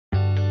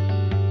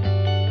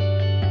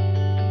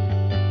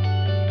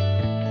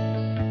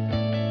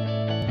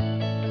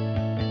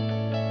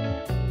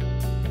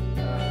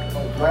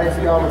Glad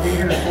for y'all to be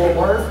here in Fort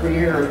Worth, be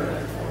here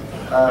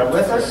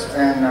with us.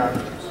 And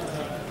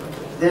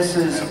this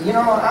is, you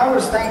know, I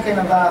was thinking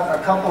about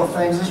a couple of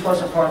things. This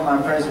wasn't part of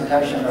my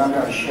presentation, but I'm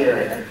going to share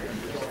it.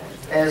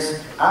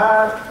 As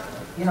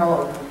you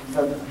know,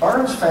 the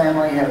Burns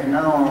family have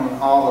known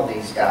all of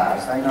these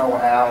guys. They know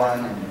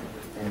Alan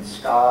and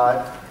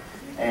Scott,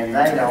 and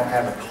they don't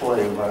have a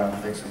clue what I'm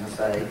fixing to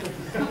say.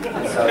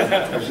 And so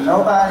there's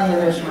nobody in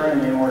this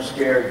room any more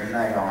scared than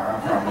they are,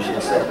 I promise you,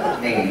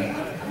 except me.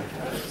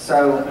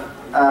 So,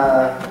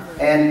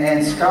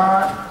 and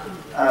Scott,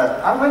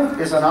 I think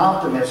as an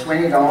optimist, we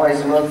need to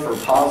always look for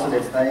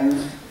positive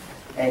things.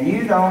 And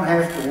you don't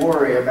have to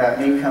worry about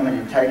me coming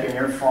and taking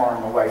your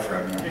farm away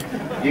from you.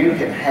 You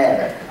can have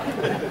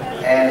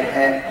it.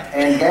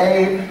 And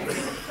Gabe,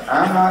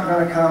 I'm not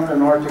going to come to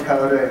North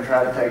Dakota and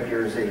try to take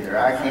yours either.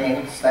 I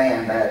can't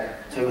stand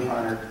that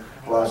 200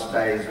 plus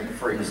days of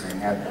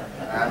freezing.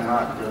 I'm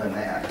not doing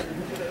that.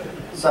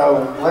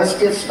 So let's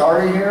get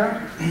started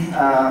here.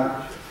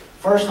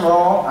 First of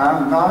all,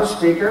 I'm not a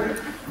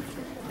speaker.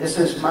 This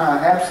is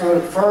my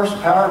absolute first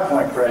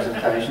PowerPoint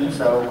presentation,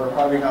 so we're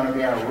probably going to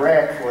be in a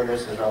wreck before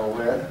this is over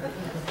with.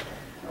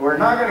 We're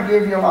not going to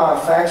give you a lot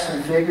of facts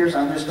and figures.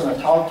 I'm just going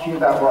to talk to you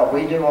about what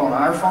we do on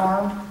our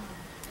farm.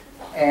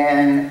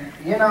 And,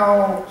 you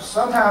know,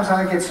 sometimes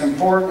I think it's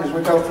important as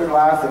we go through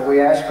life that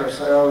we ask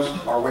ourselves,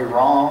 are we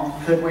wrong?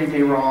 Could we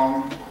be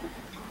wrong?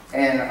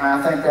 And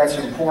I think that's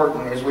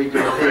important as we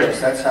do this.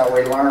 That's how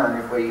we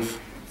learn, if we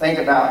think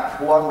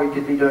about what we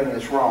could be doing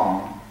that's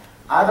wrong.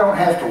 I don't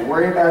have to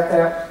worry about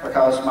that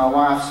because my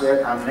wife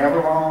said I'm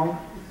never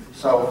wrong,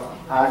 so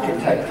I can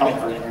take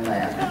comfort in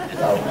that.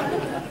 So,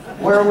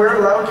 where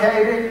we're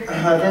located,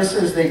 this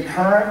is the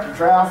current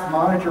drought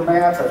monitor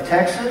map of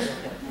Texas.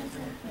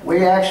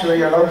 We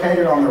actually are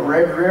located on the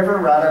Red River,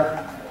 right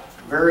up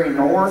very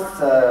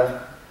north.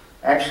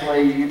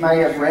 Actually, you may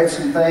have read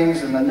some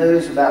things in the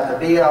news about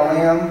the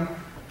BLM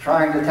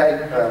trying to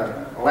take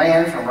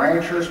land from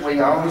ranchers. We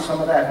own some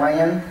of that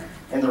land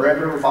in the Red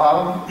River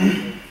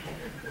bottom.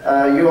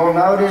 You will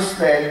notice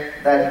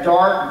that that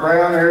dark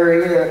brown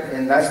area,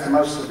 and that's the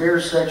most severe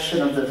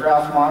section of the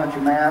drought monitor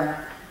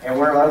map, and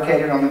we're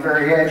located on the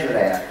very edge of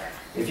that.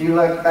 If you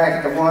look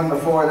back at the one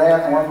before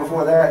that and one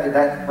before that,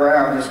 that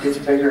brown just gets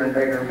bigger and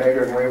bigger and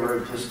bigger, and we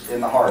were just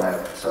in the heart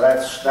of it. So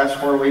that's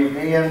where we've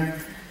been.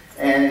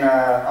 And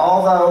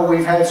although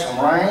we've had some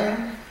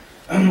rain,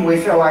 we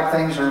feel like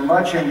things are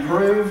much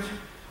improved.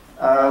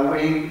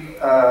 We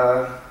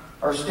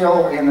are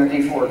still in the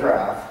D4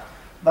 drought.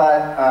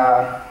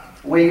 But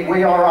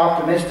we are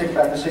optimistic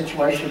about the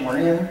situation we're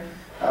in.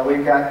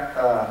 We've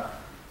got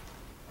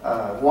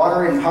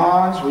water in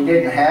ponds. We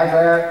didn't have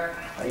that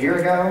a year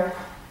ago.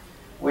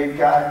 We've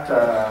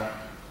got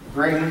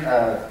green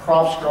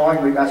crops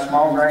growing. We've got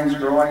small grains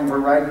growing. We're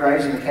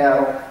raising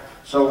cattle.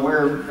 So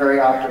we're very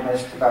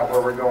optimistic about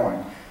where we're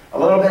going. A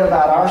little bit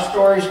about our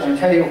story is going to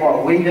tell you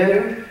what we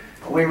do.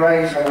 We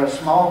raise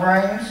small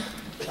grains,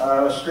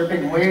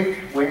 stripping wheat.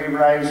 We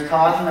raise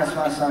cotton. That's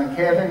my son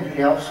Kevin.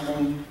 He helps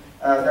me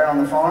there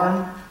on the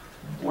farm.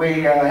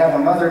 We have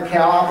a mother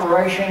cow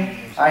operation.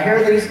 I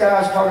hear these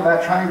guys talk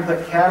about trying to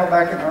put cattle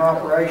back in their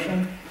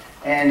operation,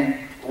 and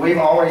we've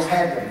always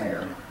had them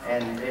there.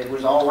 And it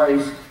was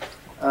always,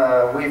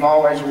 we've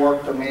always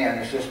worked them in.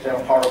 It's just been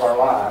a part of our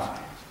lives.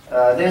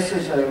 This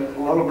is a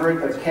little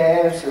group of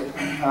calves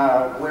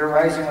that we're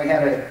raising. We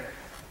had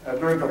a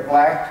group of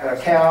black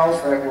cows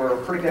that were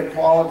pretty good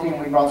quality,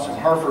 and we brought some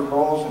Hereford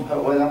bulls and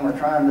put with them. We're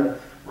trying to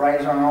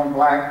raise our own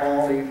black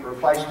quality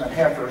replacement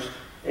heifers.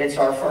 It's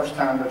our first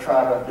time to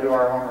try to do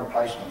our own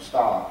replacement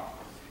stock.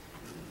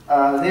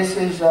 This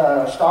is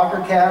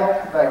stocker cattle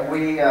that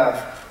we,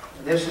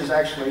 this is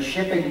actually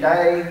shipping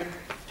day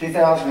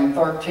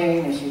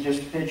 2013. This is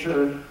just a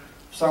picture of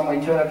some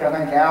we took. I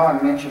think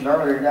Alan mentioned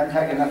earlier, he doesn't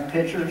take enough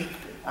pictures.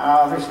 I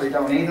obviously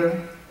don't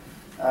either.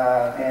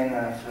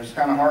 So it's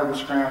kind of hard to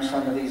scrounge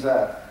some of these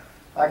up.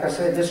 Like I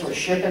said, this was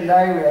shipping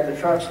day. We had the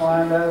trucks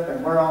lined up,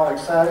 and we're all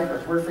excited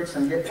because we're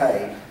fixing to get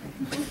paid.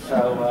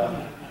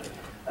 So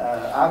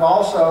I've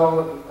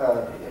also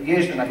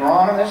used an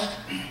agronomist,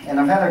 and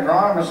I've had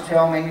agronomists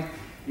tell me,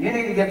 you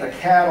need to get the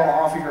cattle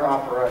off of your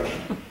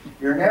operation.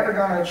 You're never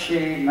going to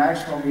achieve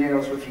maximum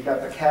yields if you've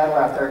got the cattle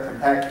out there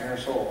compacting your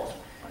soils.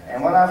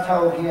 And what I've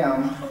told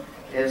him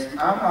is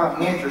I'm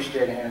not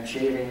interested in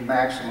achieving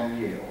maximum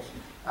yields.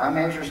 I'm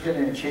interested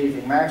in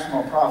achieving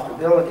maximum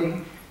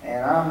profitability,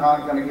 and I'm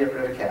not going to get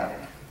rid of cattle.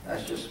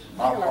 That's just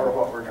not part of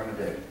what we're going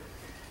to do.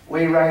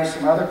 We raise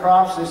some other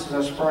crops. This is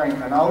a spring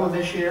canola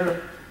this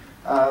year.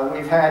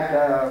 We've had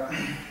a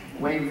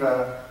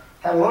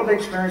little bit of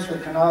experience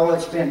with canola.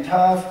 It's been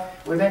tough.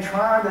 We've been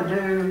trying to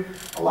do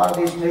a lot of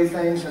these new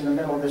things in the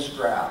middle of this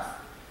drought.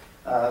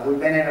 We've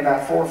been in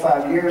about 4 or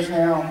 5 years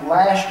now.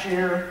 Last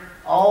year,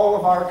 all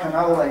of our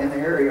canola in the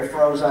area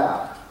froze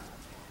out.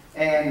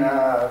 And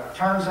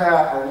turns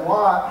out a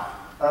lot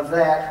of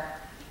that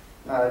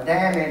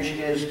damage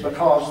is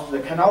because the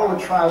canola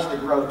tries to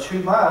grow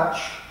too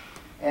much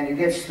and it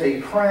gets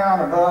the crown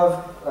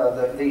above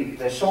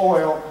the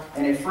soil,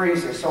 and it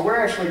freezes. So we're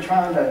actually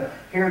trying to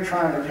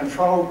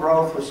control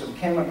growth with some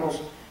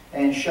chemicals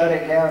and shut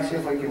it down and see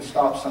if we can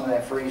stop some of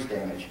that freeze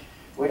damage.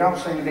 We don't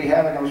seem to be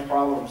having those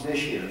problems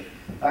this year.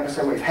 Like I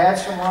said, we've had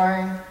some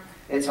rain.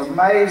 It's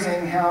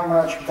amazing how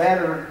much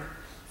better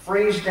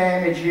freeze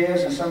damage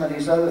is and some of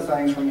these other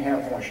things when you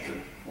have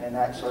moisture,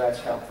 and so that's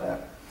helped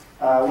that.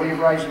 We've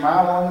raised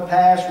milo in the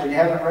past. We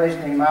haven't raised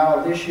any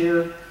milo this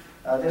year.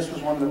 This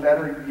was one of the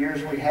better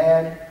years we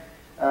had.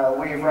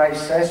 We've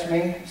raised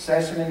sesame.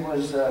 Sesame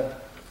was a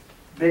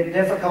bit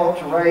difficult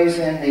to raise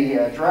in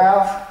the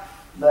drought,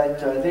 but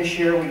this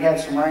year we had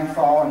some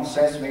rainfall and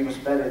sesame was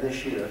better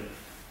this year.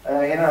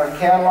 In our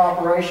cattle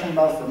operation,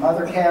 both the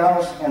mother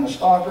cows and the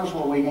stockers,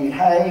 where we need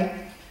hay,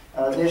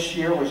 this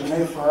year was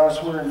new for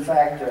us. We're in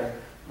fact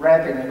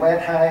wrapping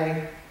wet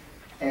hay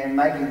and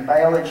making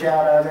baleage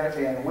out of it,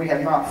 and we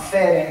have not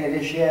fed any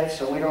of this yet,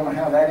 so we don't know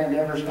how that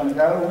endeavor is going to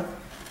go.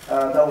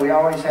 Though we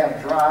always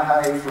have dry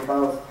hay for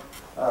both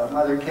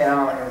mother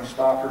cow and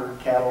stocker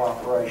cattle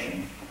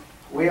operation.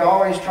 We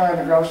always try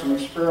to grow some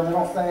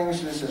experimental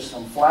things. This is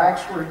some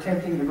flax we're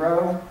attempting to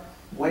grow.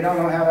 We don't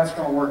know how that's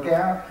going to work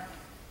out.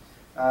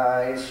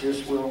 It's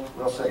just,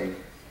 we'll see.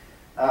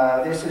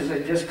 This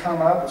is just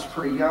come up. It's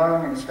pretty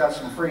young and it's got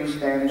some freeze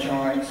damage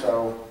on it,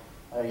 so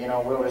you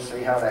know, we'll just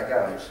see how that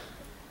goes.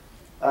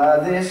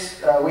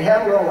 We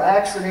had a little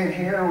accident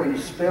here. We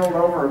spilled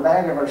over a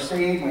bag of our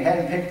seed. We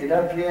hadn't picked it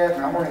up yet,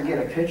 and I'm going to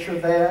get a picture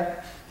of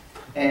that.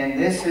 And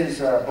this is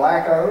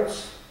black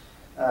oats.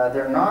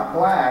 They're not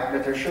black,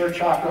 but they're sure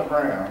chocolate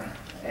brown.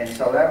 And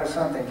so that was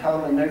something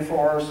totally new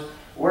for us.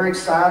 We're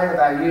excited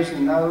about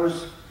using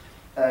those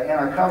in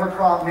our cover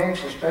crop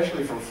mix,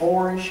 especially for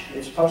forage.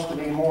 It's supposed to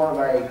be more of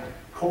a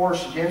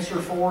coarse, denser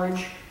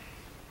forage,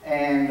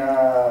 and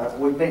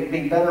would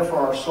be better for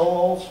our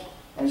soils.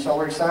 And so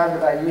we're excited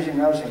about using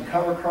those in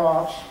cover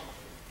crops,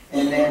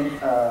 and then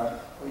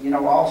you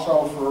know,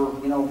 also for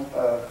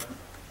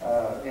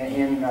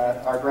in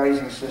our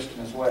grazing system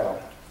as well.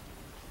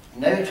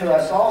 New to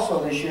us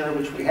also this year,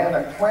 which we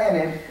haven't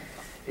planted,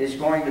 is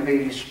going to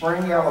be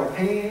spring yellow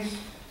peas.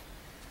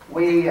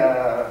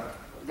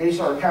 These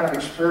are kind of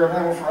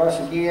experimental for us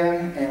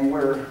again, and we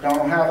don't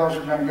know how those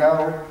are going to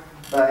go,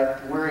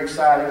 but we're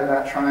excited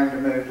about trying to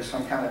move to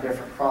some kind of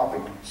different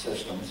cropping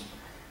systems.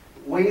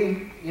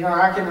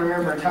 I can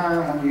remember a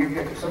time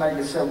when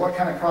somebody said, what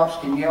kind of crops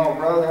can you all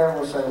grow there?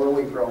 We'll say, well,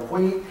 we grow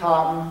wheat,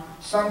 cotton,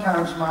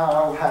 sometimes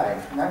milo,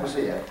 hay, and that was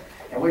it.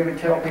 And we would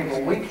tell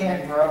people, we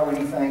can't grow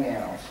anything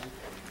else.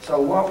 So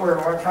what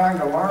we're trying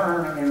to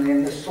learn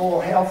in this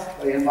soil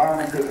health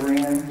environment that we're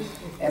in,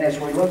 and as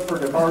we look for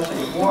diversity,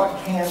 what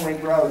can we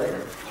grow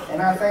there? And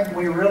I think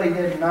we really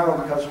didn't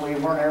know because we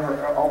weren't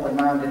ever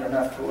open-minded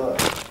enough to look.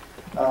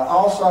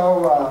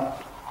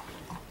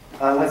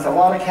 With a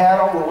lot of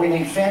cattle, where we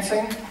need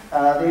fencing,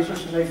 these are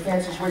some new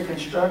fences we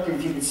constructed.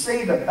 If you can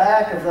see the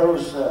back of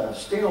those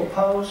steel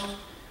posts,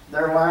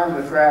 they're lined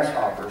with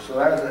grasshoppers.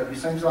 So it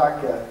seems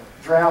like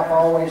drought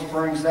always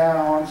brings that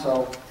on,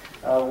 so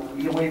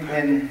we've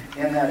been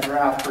in that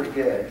drought pretty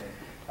good.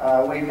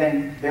 We've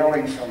been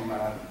building some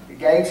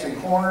gates and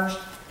corners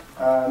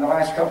in the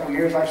last couple of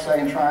years, like I say,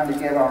 and trying to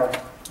get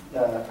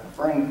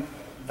bring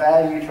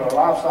value to our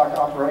livestock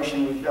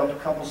operation. We've built a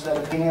couple set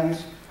of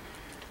pens.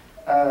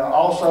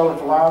 Also with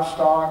the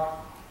livestock,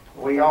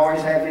 we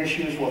always have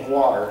issues with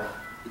water.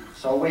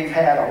 So we've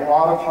had a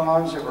lot of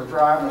ponds that were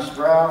dry in this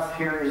drought.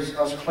 Here is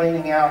us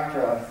cleaning out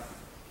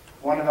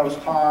one of those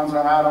ponds,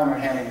 and I don't know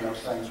how many of those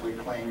things we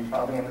cleaned,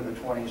 probably into the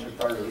 20s or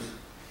 30s.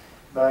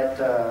 But,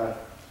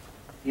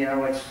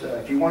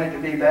 if you want it to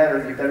be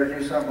better, you better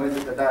do something with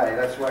it today.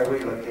 That's the way we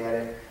look at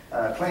it.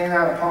 Cleaning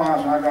out a pond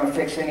is not going to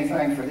fix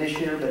anything for this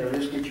year, but it'll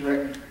just get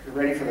you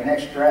ready for the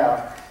next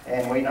drought,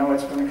 and we know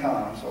it's going to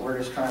come, so we're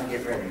just trying to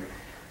get ready.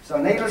 So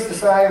needless to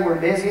say, we're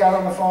busy out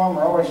on the farm.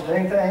 We're always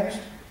doing things.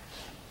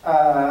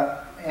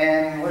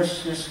 And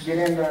let's just get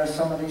into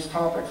some of these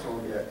topics a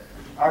little bit.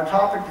 Our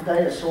topic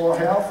today is soil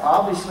health.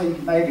 Obviously,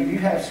 maybe you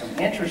have some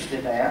interest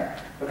in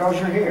that because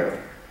you're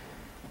here.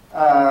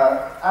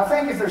 I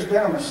think if there's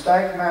been a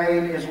mistake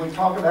made as we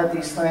talk about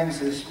these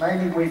things is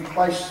maybe we've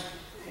placed,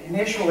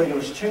 initially there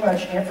was too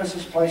much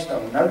emphasis placed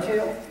on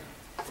no-till.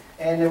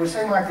 And it would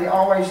seem like the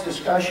always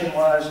discussion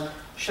was,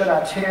 should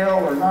I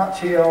till or not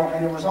till?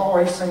 And it was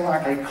always seemed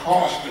like a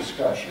cost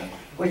discussion,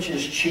 which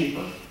is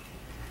cheaper.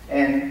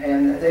 And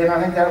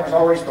I think that was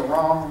always the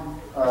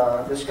wrong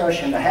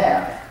discussion to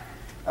have.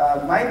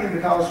 Maybe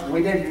because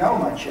we didn't know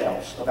much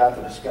else about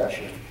the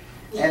discussion.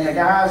 And the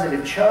guys that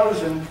have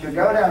chosen to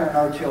go down a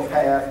no-till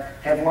path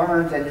have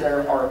learned that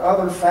there are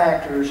other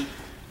factors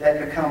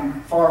that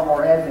become far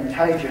more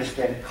advantageous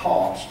than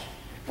cost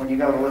when you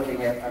go to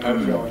looking at a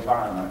no-till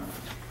environment.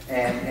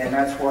 And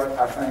that's what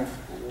I think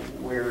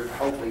we're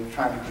hopefully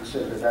trying to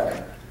consider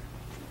today.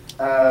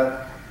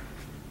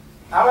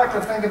 I like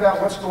to think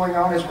about what's going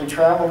on as we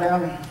travel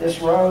down this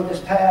road, this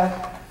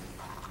path.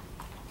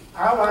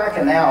 I like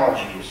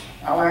analogies.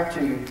 I like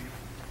to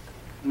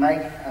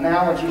make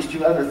analogies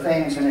to other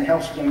things, and it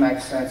helps me make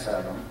sense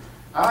of them.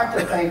 I like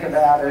to think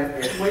about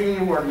it, if we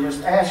were to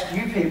just ask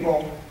you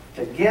people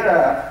to get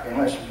up and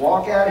let's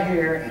walk out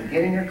here and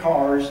get in your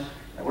cars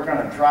and we're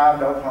going to drive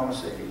to Oklahoma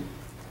City.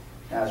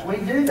 Now as we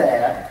do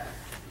that,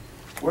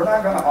 we're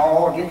not going to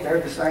all get there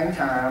at the same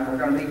time. We're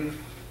going to be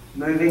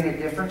moving at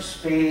different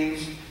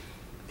speeds.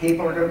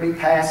 People are going to be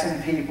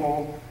passing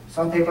people.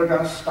 Some people are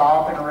going to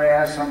stop and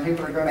rest. Some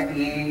people are going to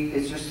eat.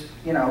 It's just,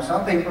 you know,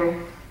 some people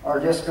are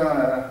just going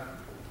to,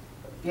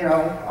 you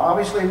know,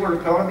 obviously we're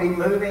going to be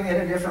moving at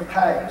a different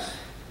pace.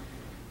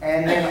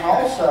 And then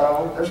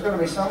also, there's going to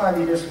be some of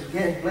you just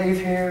leave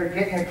here,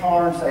 get in your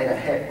car and say, to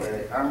heck with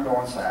it, I'm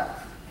going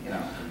south, you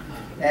know.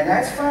 And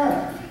that's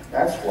fine.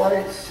 That's what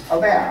it's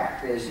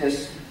about. It's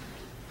just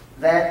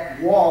that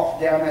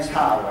walk down this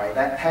highway,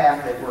 that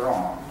path that we're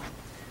on.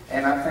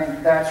 And I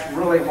think that's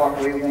really what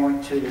we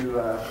want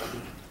to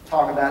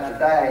talk about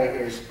today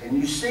is, and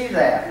you see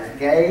that with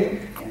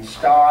Gabe and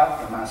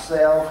Scott and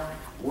myself,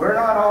 we're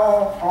not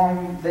all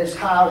on this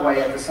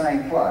highway at the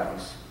same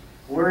place.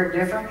 We're at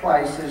different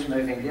places,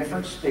 moving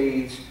different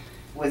speeds,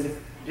 with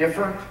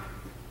different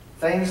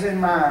things in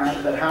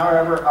mind, but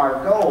however,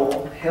 our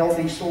goal,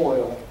 healthy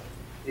soil,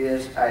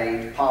 is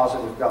a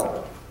positive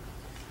goal.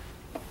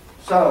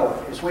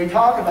 So, as we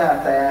talk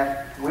about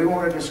that, we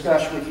want to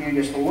discuss with you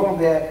just a little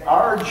bit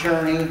our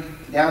journey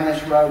down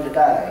this road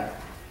today.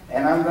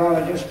 And I'm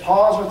going to just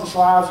pause with the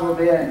slides a little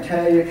bit and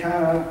tell you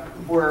kind of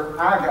where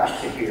I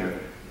got to here.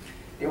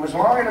 It was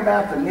long in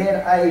about the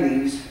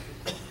mid-'80s,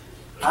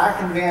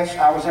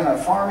 I was in a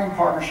farming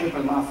partnership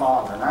with my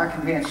father, and I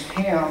convinced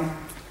him,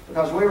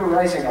 because we were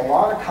raising a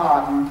lot of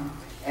cotton,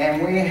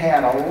 and we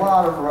had a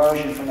lot of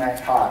erosion from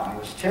that cotton. It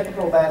was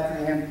typical back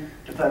then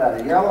to put out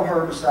a yellow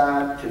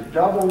herbicide, to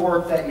double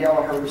work that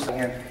yellow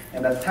herbicide,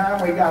 and by the time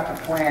we got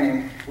to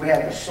planting, we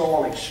had the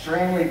soil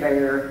extremely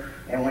bare,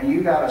 and when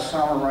you got a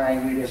summer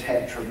rain, you just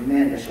had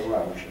tremendous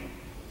erosion.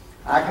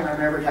 I can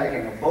remember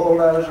taking a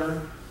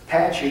bulldozer,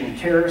 patching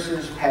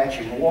terraces,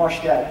 patching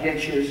washed out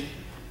ditches,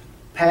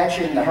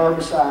 patching the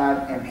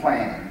herbicide and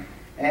planting.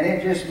 And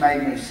it just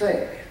made me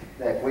sick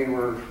that we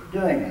were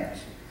doing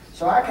this.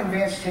 So I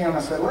convinced him, I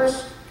said,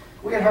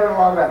 we had heard a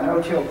lot about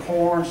no-till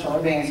corn,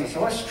 soybeans, I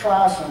said, let's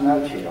try some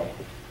no-till.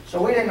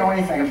 So we didn't know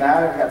anything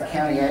about it. We got the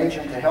county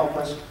agent to help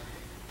us.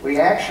 We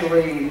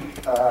actually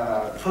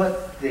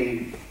put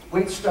the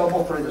wheat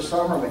stubble through the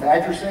summer with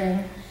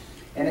atrazine,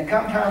 and it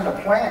come time to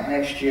plant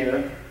next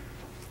year,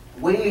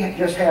 we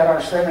just had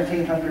our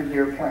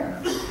 1700-year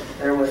planter.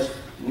 There was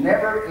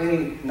never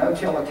any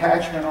no-till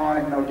attachment on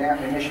it, no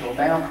initial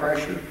down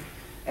pressure.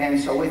 And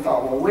so we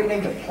thought, well, we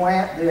need to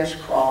plant this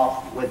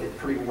crop with it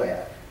pretty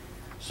wet.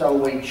 So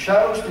we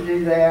chose to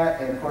do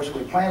that, and of course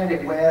we planted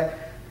it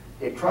wet.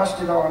 It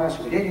crusted on us,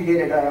 we didn't get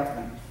it up,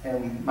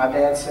 and my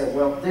dad said,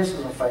 well, this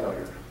is a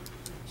failure.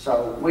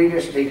 So we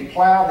just need to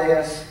plow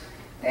this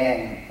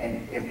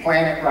and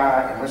plant it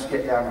right, and let's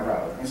get down the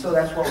road. And so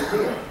that's what we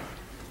did.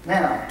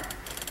 Now,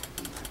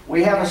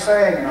 we have a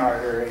saying in our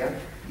area,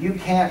 you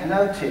can't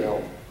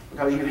no-till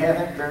because you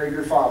haven't buried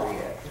your father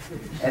yet.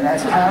 And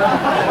that's kind of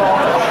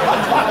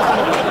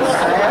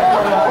sad,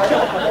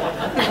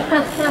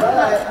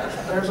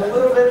 but there's a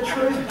little bit of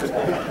truth to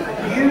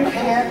that. You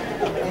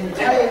can't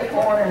take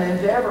on an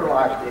endeavor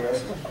like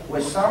this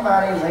with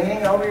somebody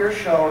leaning over your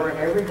shoulder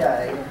every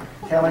day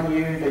telling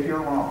you that you're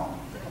wrong,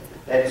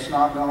 that it's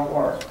not going to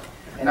work.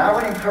 And I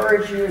would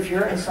encourage you, if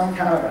you're in some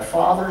kind of a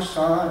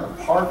father-son or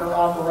partner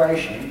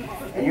operation,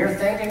 and you're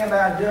thinking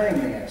about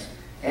doing this,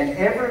 and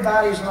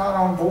everybody's not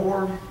on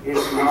board,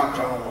 it's not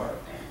going to work.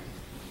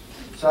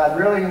 So I'd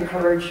really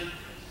encourage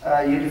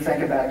you to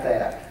think about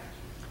that.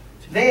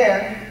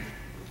 Then,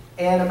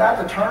 in about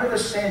the turn of the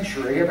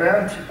century,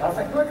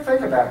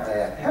 think about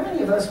that. How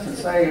many of us can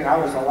say I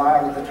was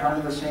alive at the turn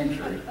of the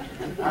century?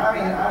 I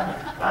mean,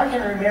 I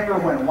can remember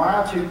when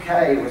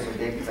Y2K was a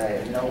big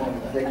thing. You know,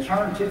 when they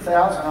turned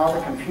 2000, all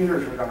the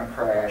computers were going to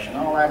crash and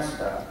all that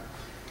stuff.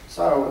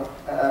 So,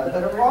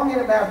 but along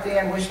and about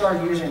then, we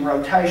started using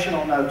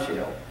rotational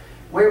no-till.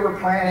 We were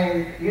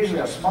planting usually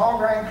a small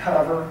grain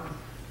cover.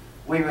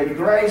 We would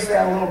graze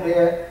that a little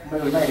bit. We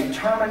would maybe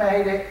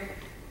terminate it,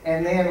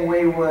 and then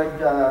we would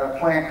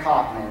plant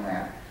cotton in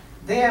that.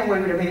 Then we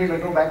would immediately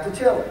go back to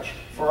tillage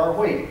for our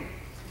wheat.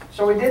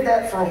 So we did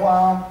that for a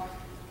while,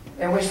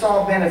 and we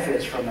saw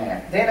benefits from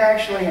that. Then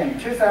actually in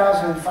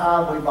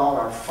 2005, we bought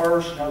our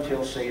first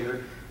no-till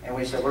seeder, and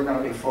we said we're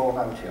going to be full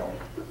no-till.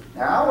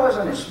 Now I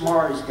wasn't as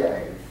smart as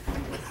Gabe.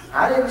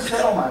 I didn't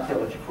sell my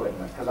tillage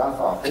equipment because I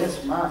thought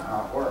this might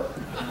not work.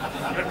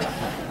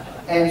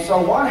 And so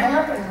what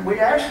happened, we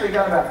actually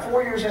got about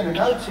 4 years into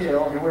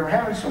no-till, and we were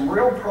having some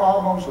real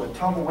problems with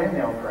tumble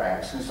windmill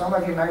grass. And some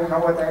of you may know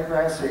what that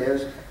grass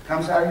is. It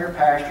comes out of your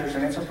pastures,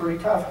 and it's a pretty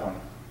tough one.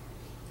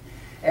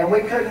 And we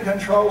couldn't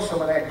control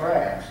some of that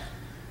grass.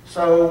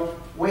 So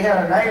we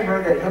had a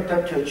neighbor that hooked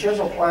up to a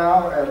chisel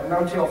plow, a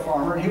no-till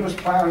farmer, and he was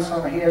plowing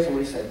some of his, and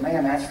we said,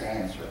 man, that's the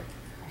answer.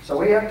 So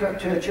we hooked up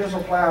to a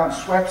chisel plow and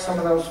swept some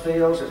of those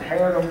fields and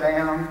harrowed them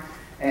down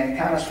and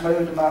kind of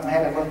smoothed them up and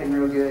had it looking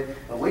real good.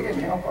 But we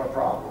didn't help our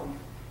problem.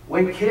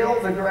 We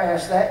killed the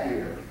grass that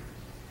year.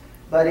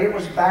 But it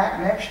was back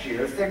next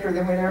year thicker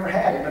than we'd ever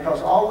had it,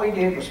 because all we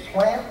did was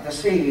plant the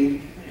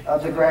seed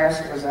of the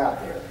grass that was out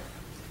there.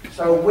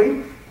 So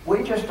we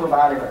just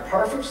provided a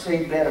perfect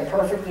seed bed, a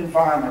perfect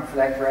environment for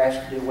that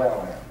grass to do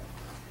well in.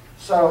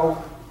 So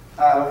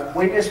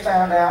we just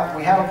found out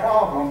we had a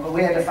problem, but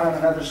we had to find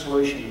another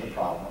solution to the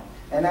problem.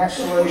 And that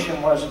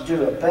solution was to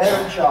do a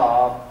better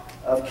job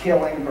of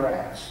killing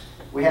grass.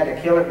 We had to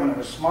kill it when it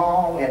was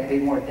small. We had to be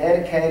more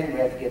dedicated. We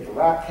had to get the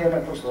right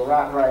chemicals, the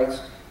right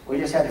rates. We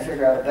just had to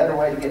figure out a better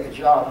way to get the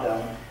job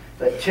done.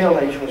 But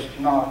tillage was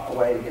not a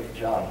way to get the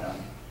job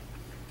done.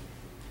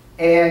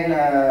 In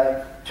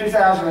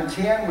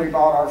 2010, we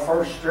bought our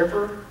first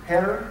stripper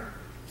header.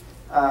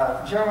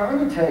 Gentlemen,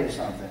 let me tell you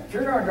something. If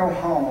you're going to go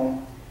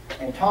home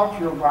and talk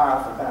to your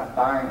wife about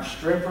buying a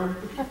stripper,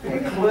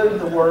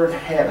 include the word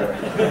header.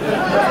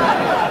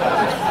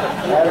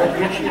 That'll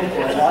get you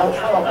in a lot of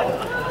trouble.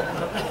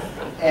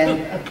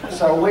 And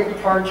so we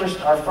purchased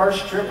our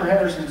first stripper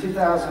headers in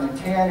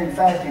 2010. In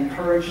fact,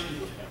 encouraged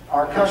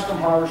our custom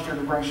harvester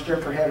to bring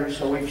stripper headers,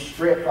 so we've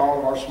stripped all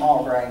of our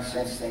small grains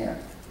since then.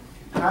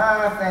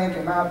 I think,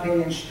 in my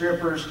opinion,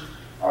 strippers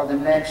are the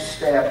next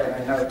step in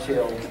a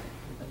no-till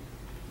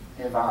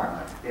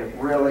environment. It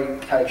really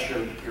takes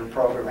your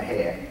program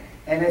ahead.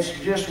 And it's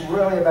just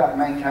really about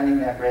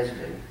maintaining that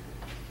residue.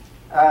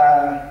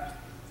 And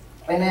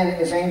then,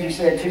 as Angie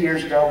said, 2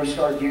 years ago, we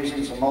started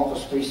using some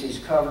multi-species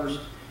covers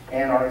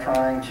and are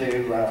trying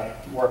to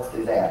work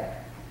through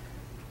that.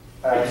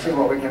 See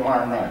what we can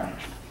learn there.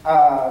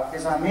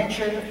 As I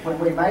mentioned, when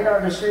we made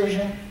our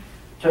decision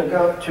to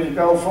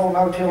go full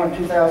no-till in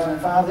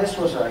 2005, this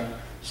was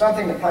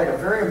something that played a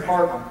very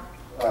important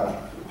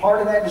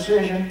part of that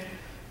decision.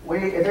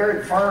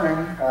 There at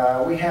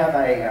Vernon, we have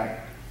a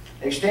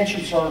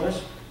extension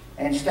service,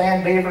 and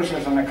Stan Beavers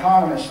is an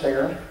economist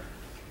there.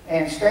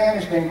 And Stan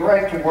has been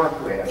great to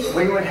work with.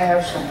 We would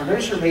have some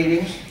producer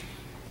meetings,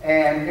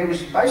 and it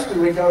was basically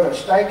we'd go to a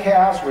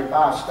steakhouse, we'd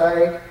buy a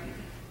steak.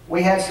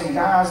 We had some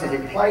guys that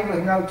had played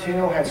with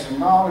no-till, had some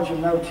knowledge of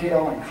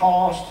no-till and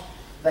cost.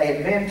 They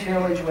had been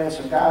tillage. We had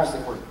some guys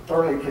that were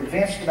thoroughly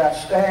convinced about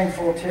staying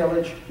full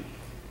tillage.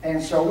 And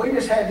so we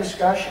just had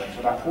discussions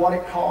about what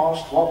it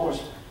cost,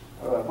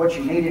 what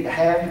you needed to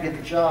have to get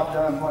the job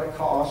done, what it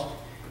cost.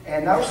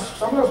 And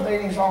some of those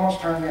meetings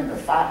almost turned into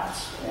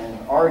fights and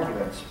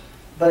arguments.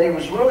 But it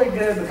was really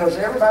good because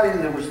everybody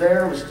that was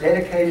there was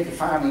dedicated to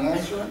find the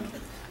answer.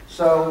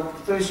 So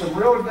through some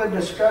real good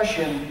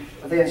discussion,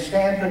 then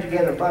Stan put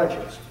together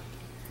budgets.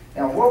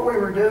 Now what we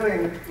were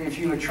doing, if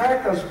you would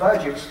track those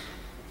budgets,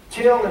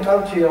 till and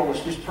no-till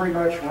was just pretty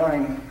much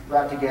running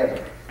right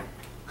together.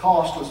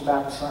 Cost was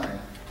about the same.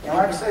 And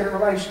like I said,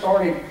 everybody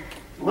started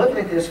looking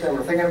at this, they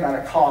were thinking about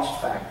a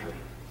cost factor.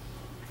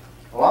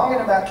 Along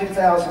in about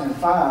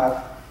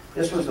 2005,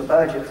 this was the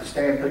budget that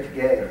Stan put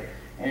together.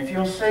 And if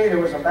you'll see, there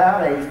was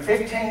about a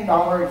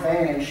 $15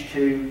 advantage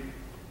to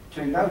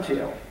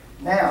no-till.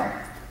 Now,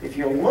 if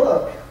you'll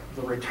look,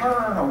 the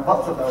return on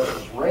both of those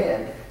is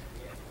red.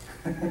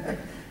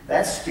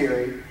 That's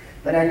scary.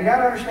 But now you got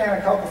to understand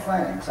a couple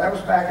things. That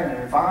was back in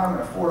an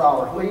environment of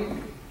 $4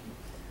 wheat.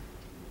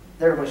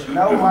 There was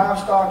no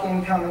livestock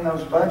income in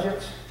those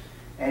budgets.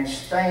 And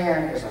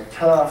Stan is a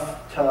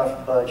tough,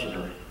 tough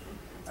budgeter.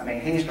 I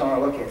mean, he's going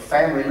to look at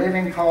family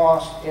living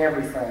costs,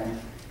 everything.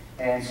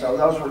 And so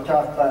those were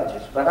tough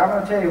budgets. But I'm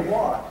going to tell you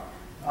what,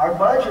 our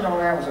budget on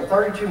that was a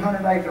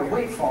 3,200 acre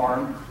wheat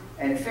farm,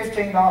 and at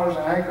 $15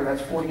 an acre,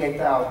 that's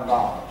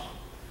 $48,000.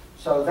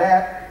 So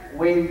that,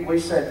 we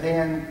said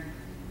then,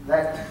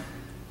 that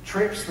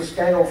trips the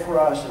scale for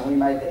us, and we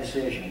made the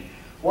decision.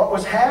 What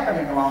was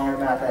happening along at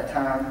about that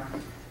time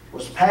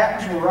was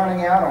patents were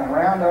running out on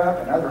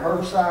Roundup and other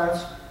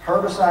herbicides.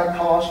 Herbicide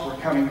costs were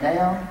coming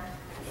down.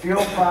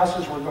 Fuel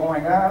prices were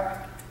going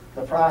up.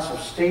 The price of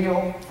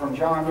steel from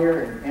John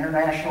Deere and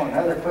International and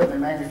other equipment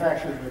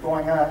manufacturers was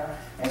going up.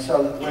 And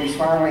so we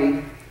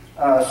finally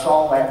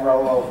saw that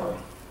roll over.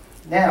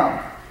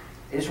 Now,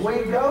 as we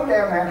go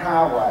down that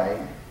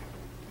highway,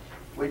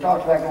 we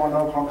talked about going to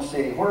Oklahoma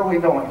City. Where are we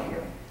going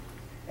here?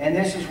 And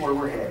this is where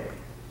we're headed.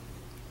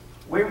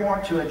 We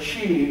want to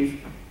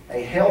achieve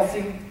a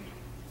healthy,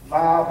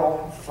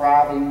 viable,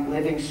 thriving,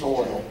 living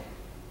soil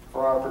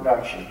for our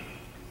production.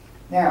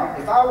 Now,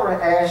 if I were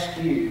to ask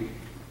you,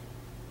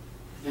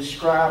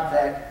 describe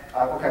that,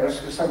 okay, let's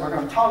say we're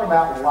going to talk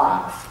about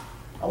life.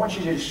 I want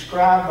you to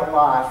describe the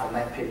life in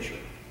that picture.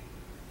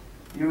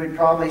 You would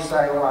probably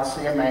say, well, I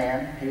see a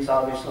man, he's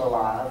obviously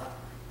alive,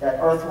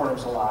 that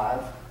earthworm's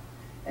alive,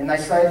 and they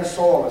say the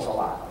soil is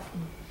alive.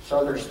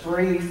 So there's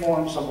 3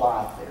 forms of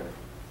life there.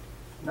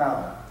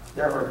 No,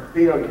 there are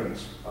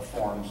billions of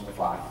forms of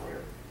life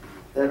there.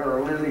 There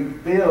are literally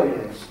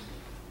billions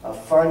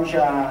of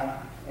fungi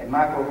and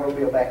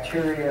microbial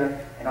bacteria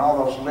and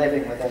all those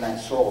living within that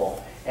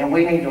soil. And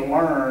we need to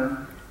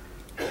learn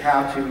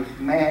how to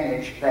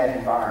manage that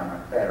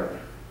environment better.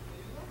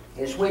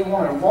 As we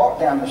want to walk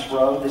down this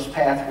road, this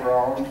path we're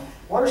on,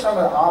 what are some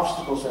of the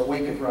obstacles that we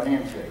could run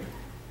into?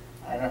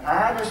 And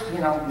I just,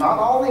 not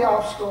all the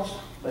obstacles,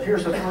 but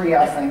here's the 3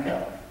 I think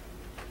of.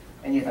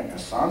 And you think the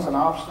sun's an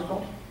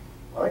obstacle?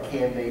 Well, it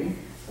can be.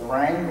 The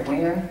rain, the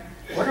wind.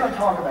 We're going to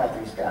talk about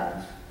these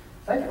guys.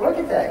 Look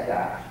at that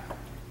guy.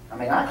 I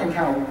mean,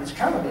 it's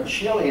kind of been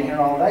chilly in here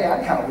all day. I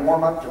can kind of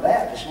warm up to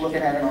that just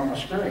looking at it on the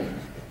screen.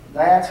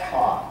 That's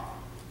hot.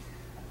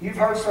 You've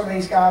heard some of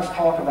these guys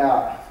talk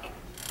about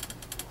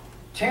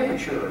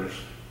temperatures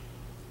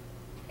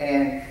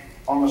and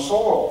on the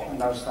soil and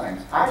those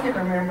things. I can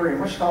remember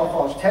in Wichita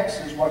Falls,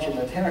 Texas, watching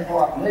the 10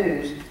 o'clock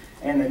news,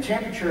 and the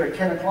temperature at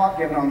 10 o'clock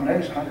given on the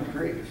news is 100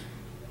 degrees.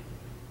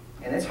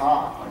 And it's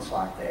hot when it's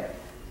like that.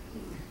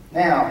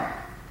 Now,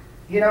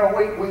 you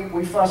know,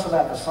 we fuss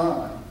about the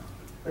sun,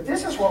 but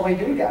this is what we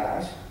do,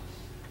 guys.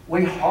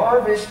 We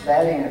harvest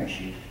that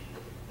energy,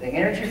 the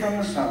energy from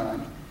the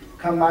sun,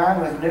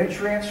 combined with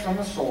nutrients from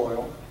the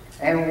soil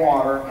and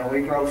water, and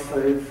we grow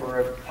food for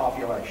a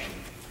population.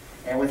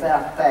 And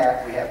without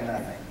that, we have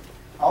nothing.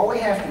 All we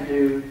have to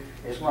do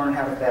is learn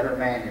how to better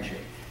manage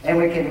it. And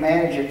we can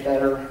manage it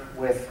better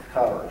with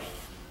covers.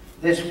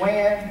 This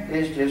wind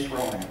is just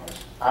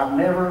relentless. I've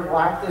never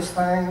liked this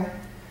thing.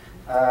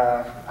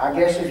 I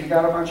guess if you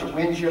got a bunch of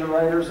wind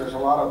generators, there's a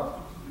lot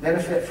of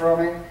benefit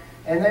from it.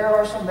 And there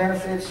are some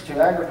benefits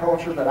to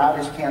agriculture, but I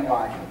just can't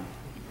like it.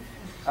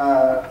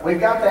 We've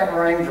got that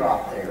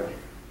raindrop there.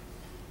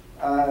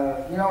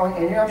 You know,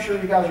 and I'm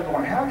sure you guys are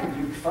going, how could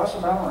you fuss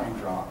about a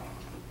raindrop?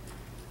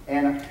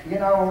 And, you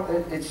know,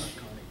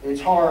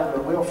 it's hard,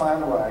 but we'll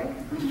find a way.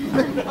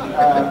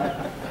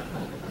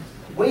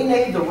 We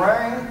need the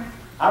rain.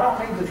 I don't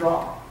need the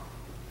drop.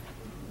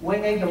 We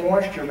need the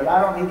moisture, but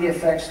I don't need the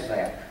effects of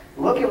that.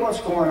 Look at what's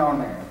going on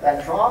there.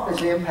 That drop is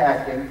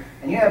impacting,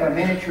 and you have a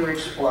miniature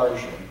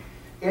explosion.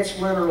 It's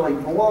literally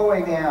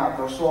blowing out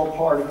those soil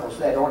particles,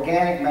 that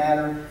organic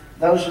matter,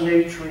 those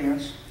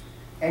nutrients.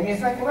 And you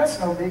think, well, that's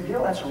no big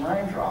deal. That's a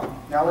raindrop.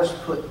 Now let's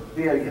put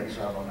billions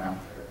of them out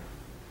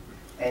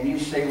there. And you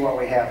see what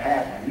we have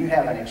happening. You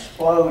have an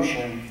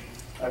explosion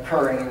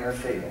occurring in your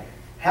field.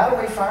 How do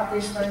we fight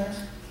these things?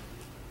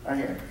 Right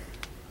here.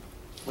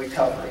 We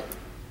cover it.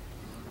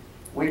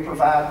 We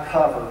provide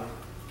cover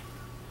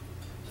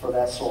for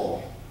that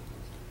soil.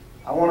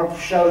 I want to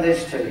show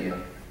this to you.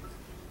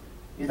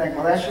 You think,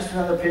 well, that's just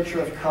another picture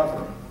of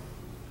covering.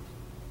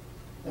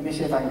 Let me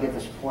see if I can get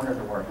this pointer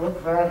to work.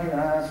 Look right here.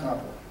 No, it's not.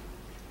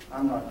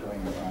 I'm not doing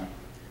it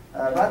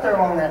right. Right there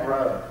along that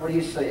road, what do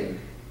you see?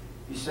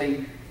 You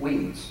see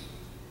weeds.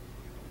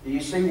 Do you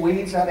see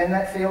weeds out in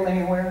that field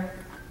anywhere?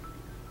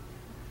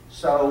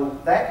 So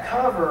that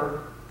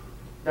cover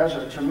does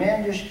a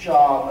tremendous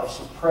job of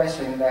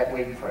suppressing that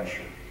weed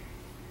pressure.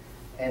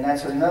 And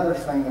that's another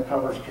thing the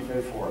covers can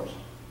do for us.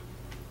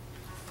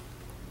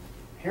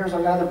 Here's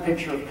another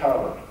picture of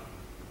cover.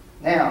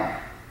 Now,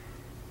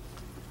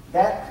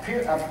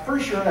 I'm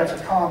pretty sure that's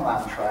a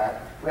combine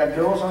track. We have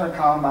duals on our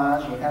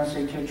combines, and you kind of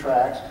see two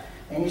tracks.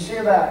 And you see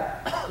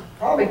about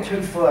probably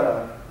 2 foot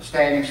of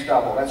standing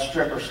stubble. That's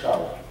stripper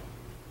stubble.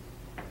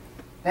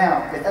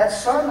 Now, if that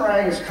sun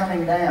ray is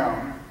coming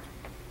down,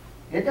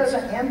 it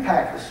doesn't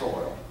impact the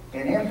soil.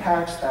 It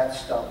impacts that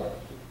stubble.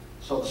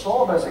 So the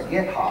soil doesn't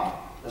get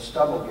hot, the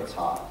stubble gets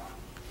hot.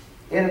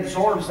 It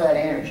absorbs that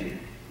energy.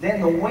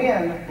 Then the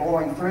wind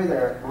blowing through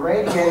there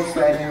radiates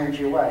that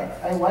energy away.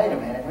 Hey, wait a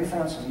minute, we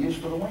found some use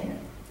for the wind.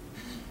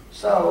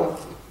 So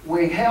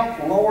we help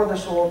lower the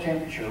soil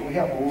temperature. We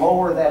help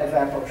lower that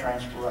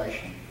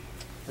evapotranspiration.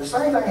 The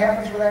same thing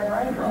happens with that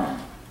raindrop.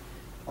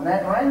 When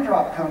that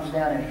raindrop comes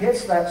down and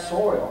hits that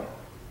soil,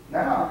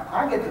 now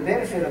I get the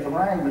benefit of the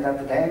rain without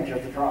the damage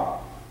of the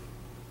drop.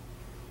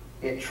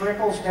 It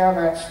trickles down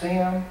that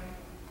stem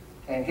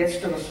and gets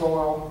to the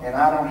soil, and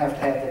I don't have to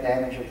have the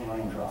damage of the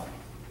raindrop.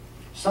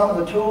 Some of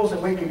the tools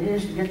that we can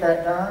use to get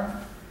that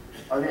done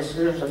are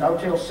there's a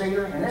no-till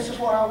seeder, and this is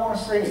what I want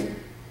to see.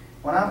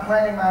 When I'm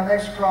planting my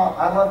next crop,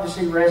 I love to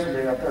see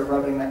residue up there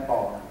rubbing that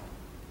bar.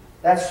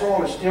 That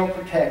soil is still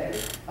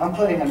protected. I'm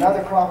putting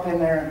another crop in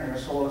there, and the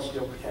soil is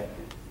still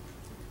protected.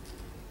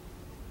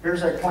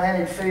 Here's a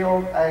planted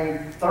field, a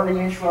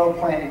 30-inch row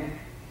planted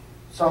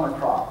summer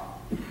crop.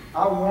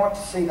 I want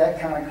to see that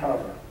kind of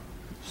cover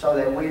so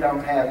that we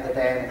don't have the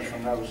damage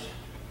from those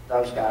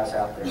guys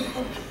out there.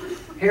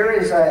 Here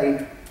is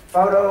a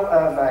photo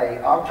of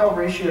an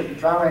October issue of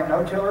Dryland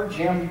No-Tiller.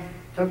 Jim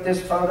took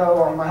this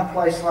photo on my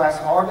place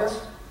last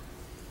August.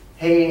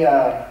 We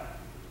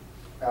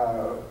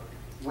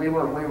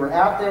were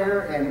out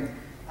there, and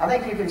I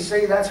think you can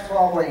see that's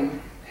probably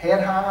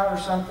head high or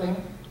something.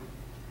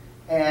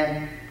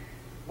 And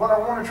what I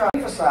want to try to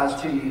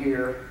emphasize to you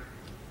here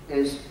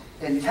is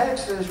in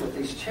Texas, with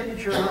these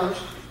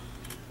temperatures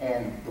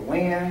and the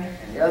wind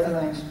and the other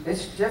things,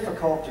 it's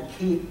difficult to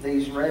keep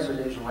these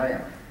residues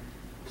around.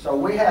 So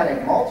we had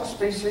a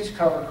multi-species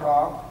cover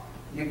crop.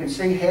 You can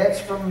see heads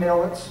from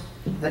millets.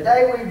 The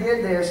day we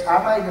did this,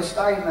 I made the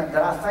statement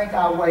that I think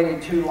I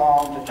waited too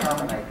long to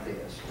terminate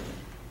this.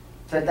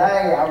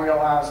 Today, I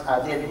realized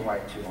I didn't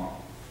wait too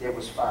long. It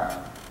was fine.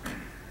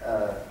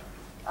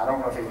 I don't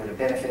know if it would have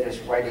benefited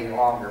us waiting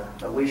longer,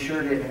 but we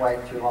sure didn't wait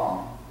too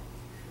long.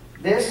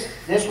 This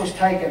was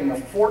taken the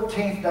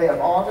 14th day of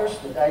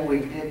August, the day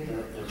we did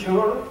the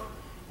tour,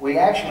 We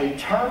actually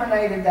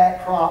terminated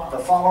that crop the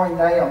following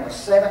day on the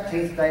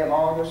 17th day of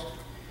August.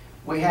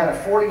 We had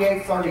a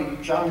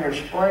 4830 John Deere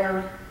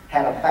sprayer,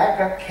 had a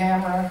backup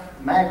camera,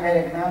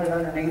 magnetic mounted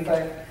underneath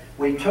it.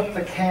 We took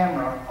the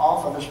camera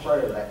off of the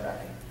sprayer that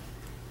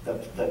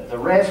day. The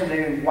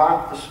residue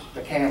wiped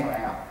the camera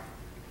out.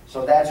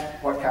 So that's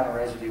what kind of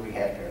residue we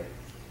had there.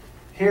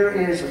 Here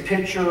is a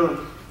picture.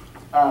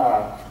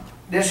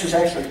 This is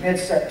actually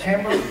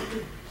mid-September.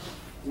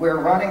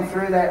 We're running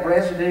through that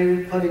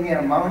residue, putting in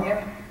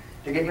ammonia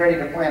to get ready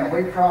to plant a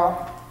wheat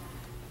crop.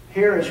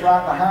 Here is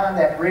right behind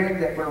that rig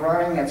that we're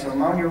running. It's an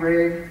ammonia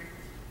rig.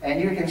 And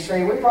you can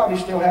see we probably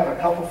still have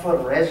a couple foot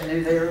of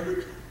residue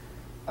there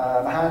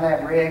behind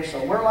that rig.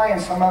 So we're laying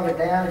some of it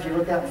down. If you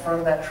look out in front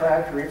of that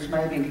tractor, it's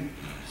maybe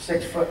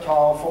 6 foot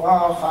tall,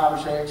 5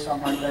 or 6,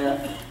 something like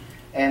that.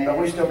 But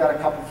we still got a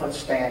couple foot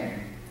standing.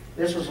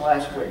 This was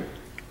last week.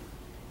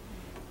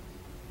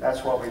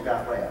 That's what we've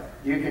got left.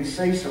 You can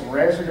see some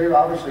residue,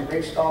 obviously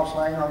big stalks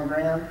laying on the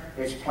ground.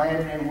 It's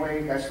planted in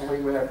wheat. That's the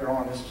wheat we have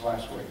growing. This is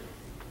last week.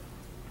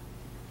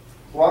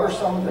 What are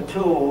some of the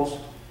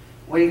tools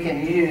we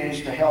can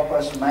use to help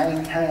us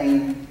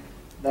maintain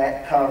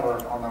that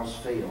cover on those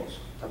fields?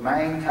 To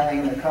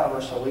maintain the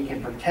cover so we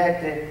can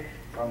protect it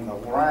from the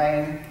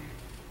rain,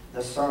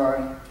 the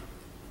sun,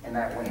 and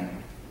that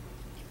wind.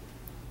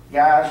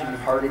 Guys, you've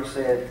heard it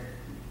said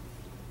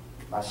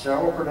by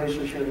several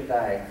producers here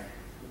today,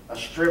 a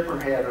stripper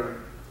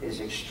header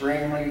is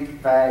extremely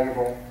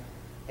valuable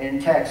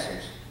in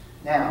Texas.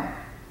 Now,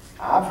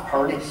 I've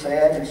heard it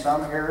said in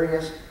some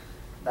areas,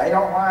 they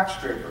don't like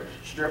strippers.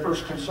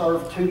 Strippers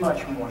conserve too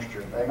much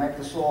moisture. They make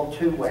the soil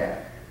too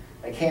wet.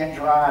 They can't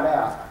dry it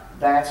out.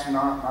 That's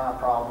not my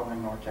problem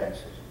in North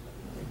Texas.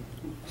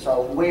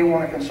 So we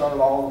want to conserve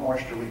all the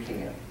moisture we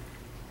can.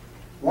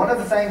 One of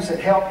the things that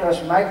helped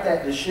us make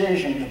that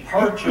decision to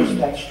purchase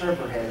that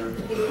stripper header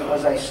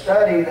was a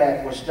study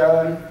that was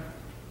done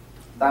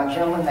by a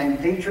gentleman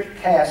named Dietrich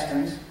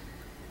Castens.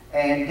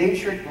 And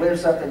Dietrich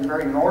lives up in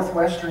very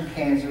northwestern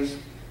Kansas.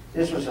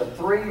 This was a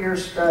 3-year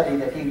study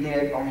that he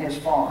did on his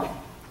farm.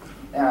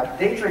 Now,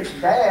 Dietrich's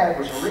dad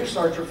was a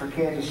researcher for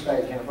Kansas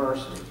State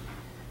University.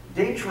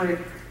 Dietrich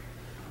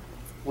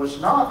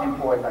was not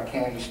employed by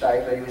Kansas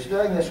State, but he was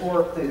doing this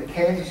work through the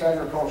Kansas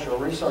Agricultural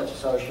Research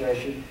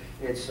Association.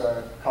 It's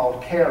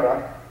called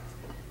CARA.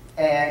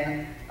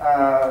 And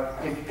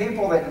if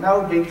people that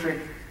know Dietrich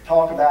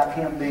talk about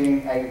him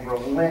being a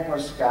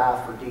relentless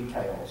guy for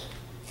details.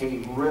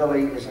 He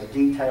really is a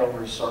detailed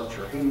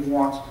researcher. He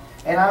wants,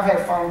 and I've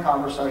had phone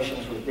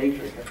conversations with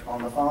Dietrich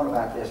on the phone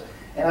about this.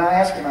 And I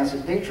asked him, I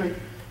said, Dietrich,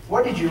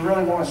 what did you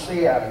really want to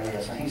see out of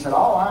this? And he said,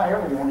 all I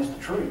ever want is the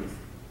truth.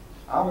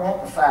 I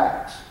want the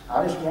facts.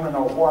 I just want to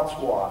know what's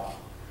what.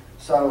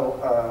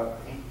 So,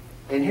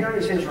 and here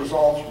is his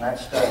results from that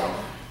study.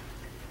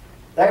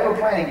 They were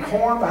planting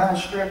corn behind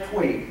stripped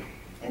wheat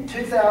in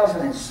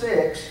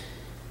 2006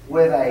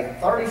 with a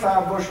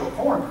 35 bushel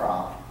corn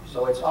crop.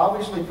 So it's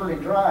obviously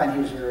pretty dry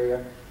in his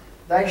area.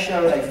 They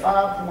showed a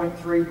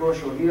 5.3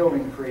 bushel yield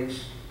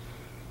increase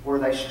where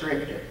they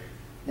stripped it.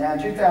 Now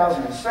in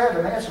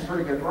 2007, they had some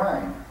pretty good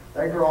rain.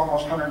 They grew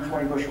almost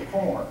 120 bushel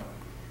corn.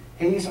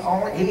 He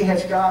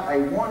has got a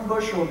 1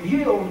 bushel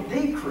yield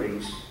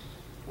decrease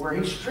where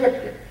he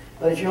stripped it.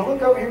 But if you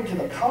look over here to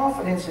the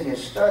confidence in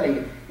his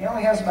study, he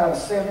only has about a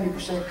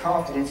 70%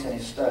 confidence in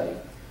his study.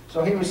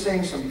 So he was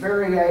seeing some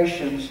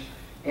variations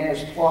in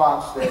his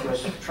plots that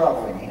was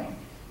troubling him.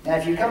 Now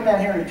if you come down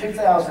here to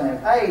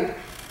 2008,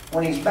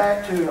 when he's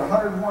back to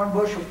 101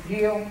 bushel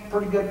yield,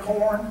 pretty good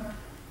corn,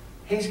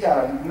 he's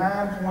got a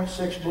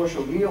 9.6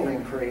 bushel yield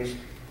increase,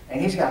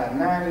 and he's got a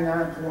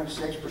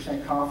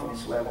 99.6%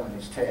 confidence level in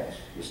his test.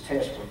 His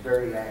tests were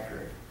very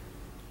accurate.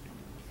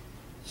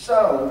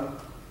 So,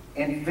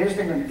 in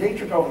visiting with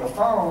Dietrich over the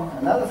phone,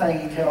 another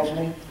thing he tells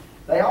me,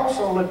 they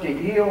also looked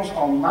at yields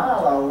on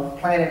milo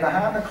planted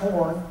behind the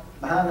corn,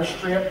 behind the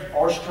stripped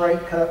or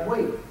straight cut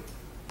wheat.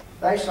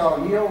 They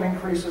saw yield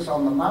increases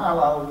on the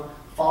milo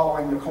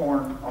following the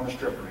corn on the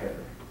stripper header.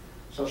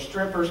 So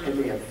strippers can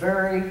be a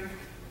very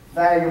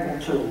valuable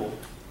tool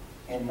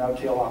in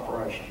no-till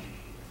operation.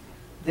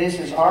 This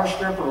is our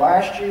stripper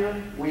last year.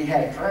 We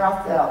had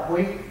drought out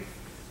wheat.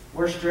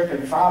 We're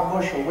stripping 5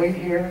 bushel wheat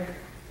here.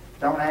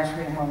 Don't ask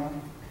me why.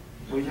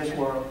 We just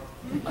were.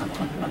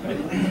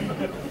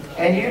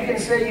 And you can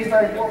see, you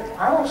think, well,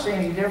 I don't see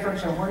any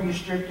difference in where you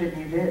stripped it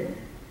and you didn't.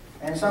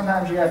 And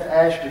sometimes you have to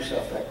ask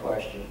yourself that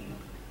question.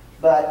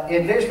 But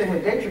in visiting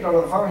with Dietrich over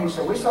the phone, he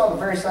said, we saw the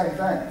very same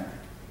thing.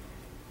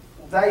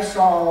 They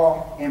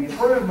saw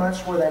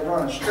improvements where they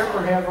run a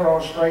stripper header or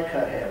a straight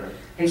cut header.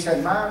 He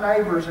said, my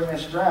neighbors in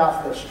this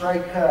drought that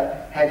straight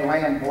cut had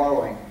land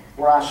blowing.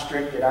 Where I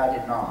stripped it, I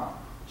did not.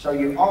 So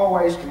you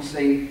always can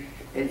see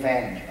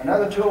advantage.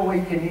 Another tool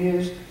we can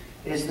use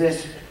is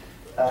this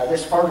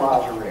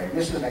fertilizer rig.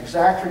 This is an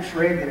Exactrix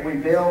rig that we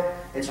built.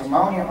 It's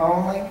ammonia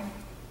only.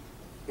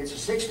 It's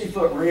a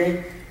 60-foot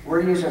rig.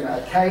 We're using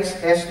a case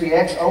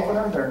SDX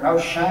opener. There are no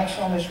shanks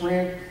on this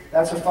rig.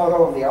 That's a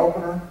photo of the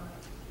opener.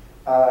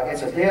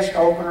 It's a disc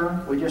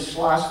opener. We just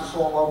slice the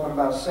soil open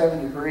about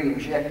 7 degrees,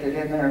 inject it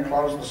in there, and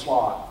close the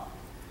slot.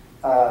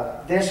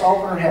 This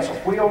opener has a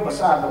wheel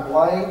beside the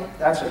blade.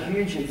 That's a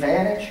huge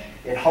advantage.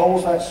 It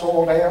holds that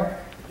soil down.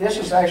 This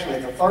is actually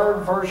the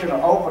third version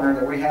of opener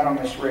that we had on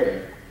this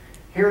rig.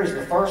 Here is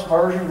the first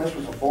version. This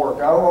was a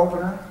Bordeaux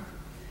opener.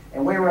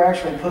 And we were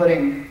actually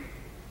putting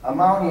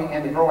ammonia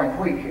into growing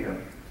wheat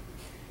here.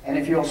 And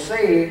if you'll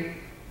see,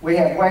 we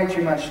have way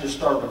too much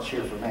disturbance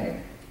here for me.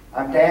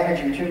 I'm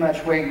damaging too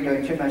much wheat and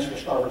doing too much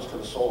disturbance to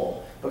the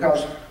soil.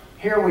 Because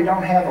here we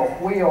don't have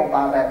a wheel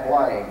by that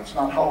blade. It's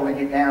not holding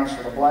it down,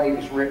 so the blade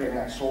is ripping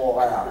that soil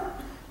out.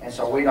 And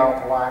so we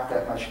don't like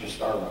that much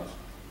disturbance.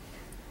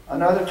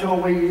 Another tool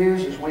we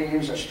use is we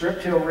use a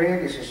strip till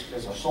rig. It's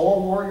a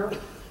soil warrior.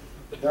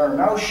 There are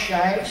no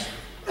shanks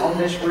on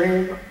this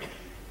rig.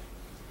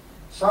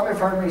 Some have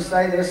heard me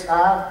say this.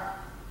 I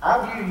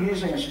view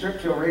using a strip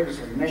till rig as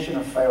a mission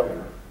of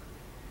failure.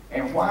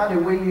 And why do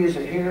we use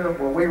it here?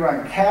 Well, we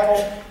run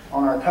cattle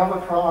on our cover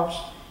crops,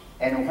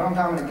 and one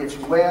time when it gets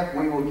wet,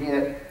 we will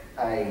get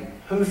a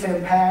hoof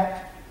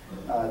impact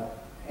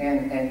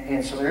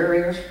in some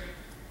areas.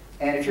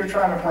 And if you're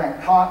trying to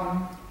plant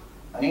cotton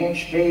an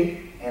inch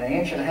deep in an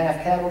 1.5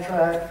 inch cattle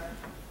track,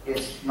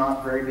 it's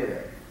not very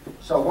good.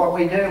 So what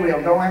we do,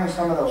 we'll go into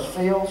some of those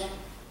fields,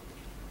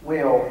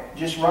 we'll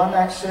just run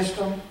that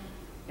system.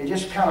 It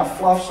just kind of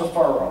fluffs a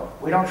furrow.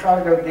 We don't try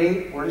to go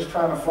deep. We're just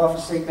trying to fluff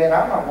a seed bed.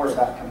 I'm not worried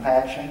about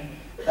compaction.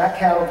 That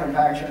cattle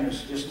compaction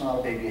is just not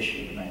a big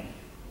issue to me.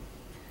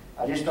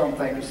 I just don't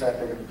think it's that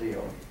big of a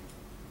deal.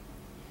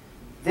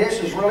 This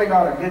is really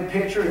not a good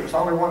picture. It was the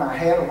only one I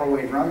had of where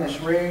we'd run this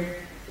rig.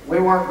 We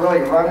weren't really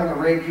running the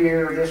rig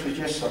here. This was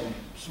just some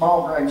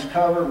small grains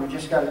cover. We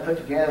just got it put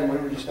together, and we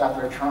were just out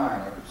there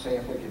trying it, see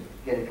if we could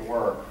get it to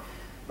work.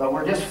 But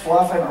we're just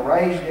fluffing a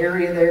raised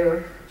area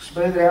there,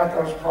 smoothing out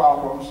those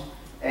problems,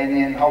 and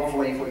then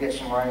hopefully if we get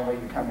some rain, we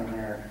can come in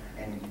there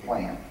and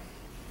plant.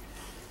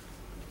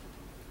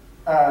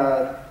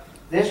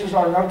 This is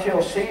our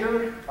no-till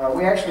seeder.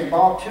 We actually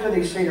bought 2 of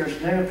these seeders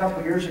new a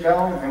couple years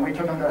ago, and we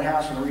took them to the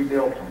house and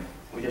rebuilt them.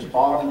 We just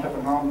bought them, took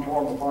them home,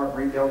 tore them apart,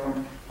 rebuilt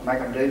them to make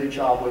them do the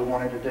job we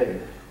wanted to do.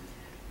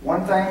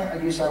 One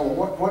thing, you say, well,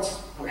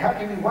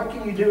 what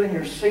can you do in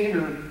your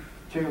seeder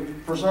to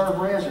preserve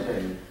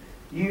residue?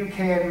 You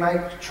can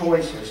make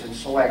choices and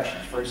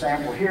selections. For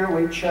example, here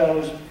we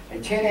chose a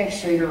 10-inch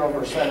seeder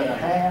over a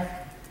 7.5.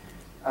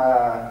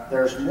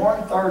 There's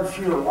 1/3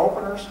 fewer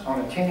openers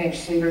on a 10-inch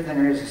seeder than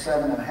there is a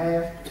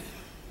 7.5.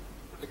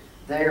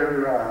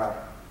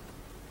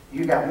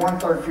 You got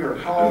 1/3 fewer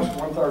costs,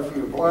 1/3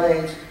 fewer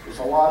blades. It's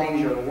a lot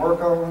easier to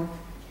work on,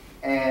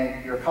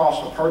 and your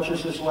cost of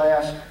purchase is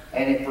less,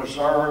 and it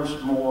preserves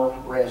more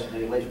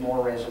residue, leaves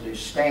more residue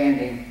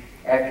standing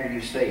after you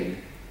seed.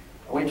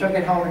 We took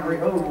it home and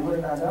what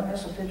did I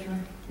miss a picture?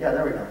 Yeah,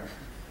 there we go.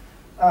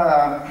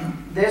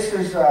 This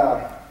is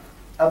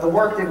of the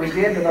work that we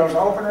did to those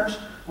openers.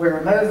 We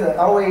removed the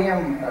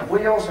OEM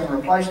wheels and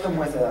replaced them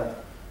with a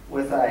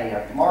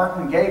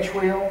Martin gauge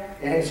wheel.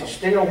 It has a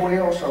steel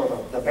wheel,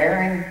 so the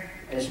bearing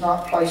is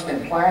not placed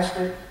in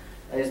plastic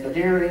as the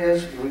deer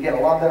is. We get a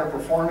lot better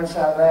performance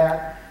out of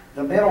that.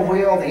 The middle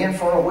wheel, the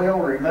in-furrow wheel,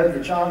 we removed the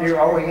John Deere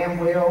OEM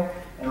wheel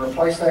and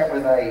replaced that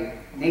with a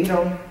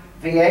Needham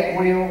V8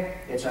 wheel.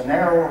 It's a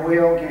narrower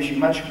wheel, gives you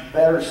much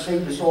better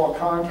seed to soil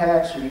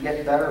contact, so you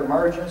get better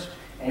emergence.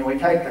 And we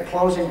take the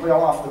closing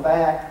wheel off the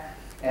back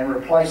and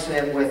replace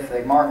it with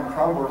the Martin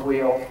Crumbler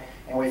wheel,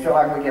 and we feel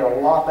like we get a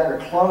lot better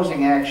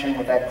closing action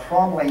with that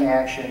crumbling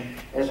action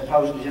as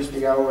opposed to just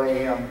the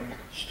OEM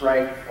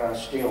straight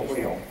steel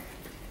wheel.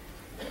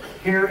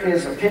 Here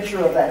is a picture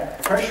of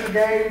that pressure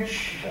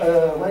gauge. Wait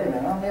a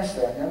minute, I missed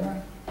that, didn't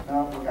I?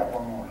 No, we got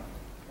one more.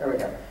 There we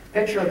go.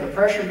 Picture of the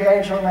pressure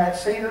gauge on that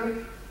seeder.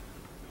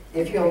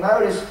 If you'll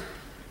notice,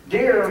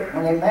 deer,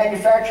 when they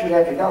manufacture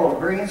that, they got a little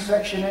green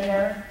section in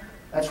there.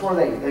 That's where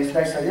they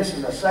say this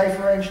is a safe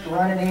range to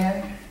run it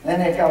in. Then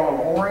they've got a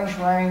little orange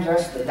range,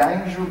 that's the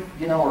danger,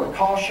 or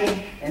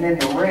caution. And then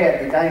the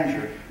red, the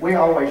danger. We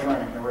always run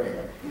it in the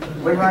red.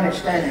 We run it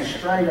standing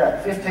straight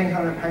up,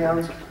 1,500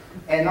 pounds.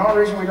 And the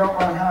only reason we don't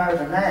run higher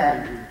than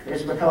that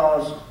is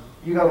because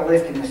you go to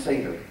lifting the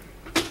seeder.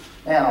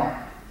 Now,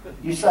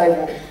 you say,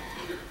 well,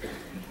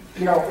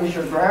 is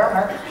your ground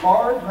that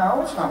hard?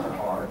 No, it's not that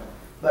hard.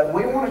 But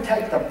we want to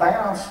take the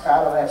bounce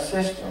out of that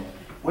system.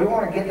 We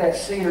want to get that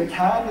seeder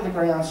tied to the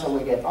ground so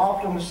we get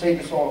optimum seed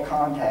to soil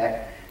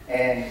contact,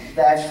 and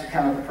that's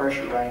kind of the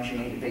pressure range you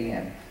need to be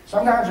in.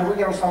 Sometimes if we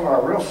get on some of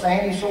our real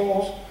sandy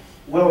soils,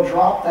 we'll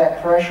drop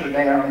that pressure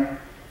down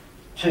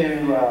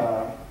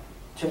to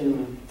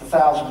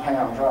 1,000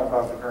 pounds right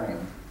above the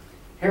green.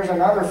 Here's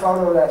another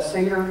photo of that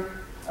seeder.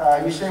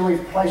 You see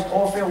we've placed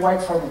oil field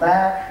weights on the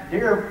back.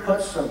 Deer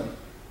put some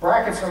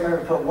brackets on there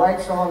to put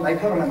weights on. They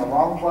put them in the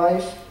wrong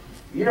place.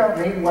 You don't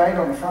need weight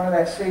on the front of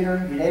that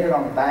seeder. You need it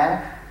on the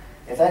back.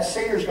 If that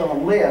seeder is going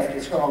to lift,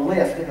 it's going to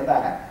lift in the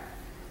back.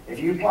 If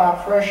you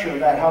apply pressure to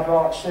that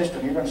hydraulic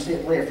system, you're going to see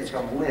it lift. It's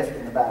going to lift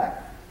in the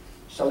back.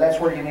 So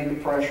that's where you need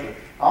the pressure.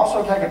 I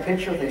also take a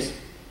picture of this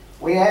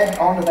We add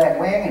onto that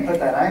wing and put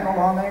that angle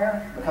on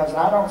there because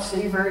I don't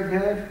see very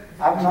good.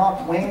 I've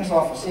knocked wings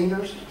off of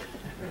cedars,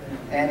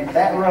 and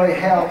that really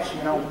helps,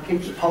 you know,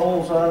 keeps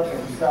poles up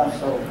and stuff,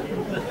 so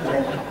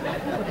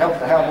it helps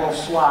to have a little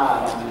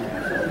slide on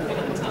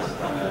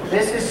there.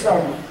 This is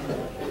some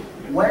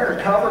winter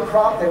cover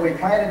crop that we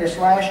planted this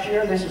last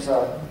year. This is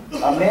a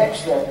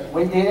mix that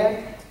we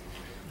did.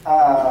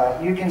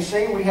 You can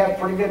see we have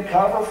pretty good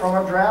cover from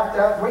a drought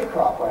out wheat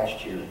crop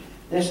last year.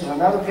 This is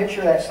another picture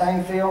of that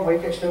same field. We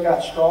still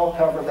got straw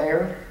cover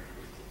there.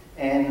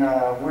 And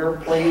we're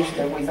pleased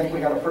that we think we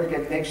got a pretty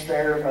good mix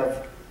there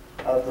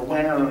of the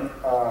winter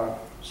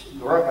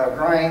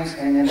grains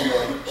and then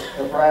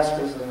the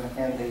brassicas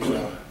and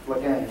the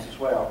legumes as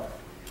well.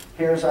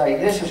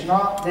 This is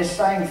not this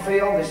same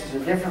field. This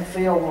is a different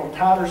field, a little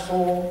tighter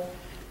soil.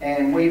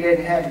 And we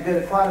didn't have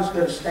quite as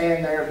good a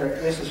stand there,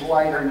 but this is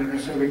later, and you can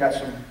see we got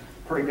some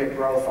pretty good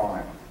growth on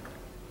it.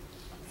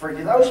 For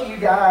those of you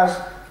guys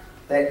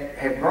that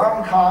have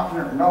grown cotton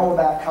or know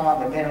about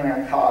cotton, have been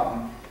around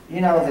cotton,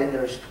 you know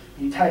that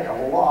you take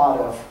a lot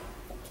of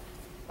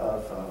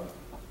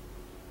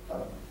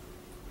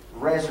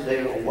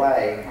residue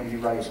away when you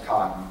raise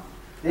cotton.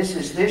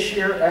 This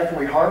year, after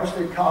we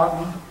harvested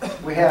cotton,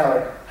 we had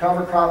our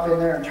cover crop in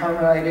there and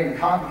terminated and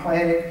cotton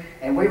planted,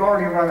 and we've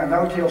already run a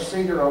no-till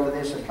seeder over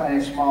this and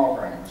planted small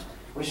grains.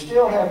 We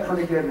still have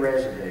pretty good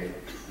residue.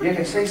 You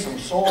can see some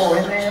soil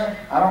in there.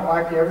 I don't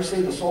like to ever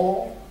see the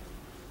soil,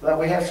 but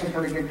we have some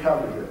pretty good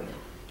cover here.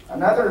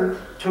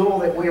 Another tool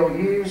that we'll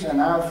use,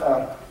 and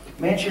I've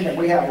mentioned that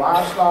we have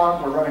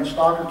livestock. We're running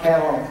stocker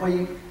cattle on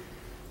wheat.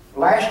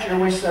 Last year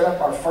we set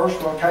up our first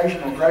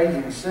rotational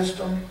grazing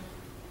system,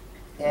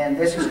 and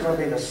this is going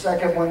to be the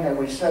second one that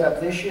we set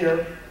up this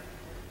year.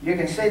 You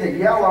can see the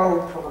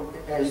yellow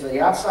is the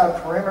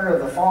outside perimeter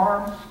of the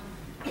farm.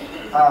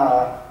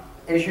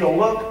 As you'll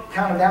look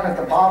kind of down at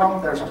the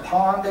bottom, there's a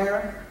pond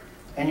there,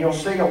 and you'll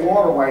see a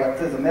waterway up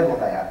through the middle of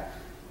that.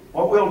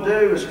 What we'll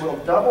do is we'll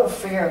double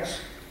fence,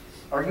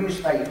 or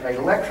use an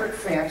electric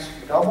fence,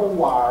 double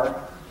wire,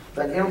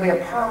 but it'll be a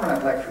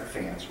permanent electric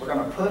fence. We're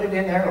going to put it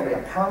in there. It'll be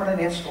a permanent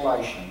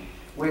installation.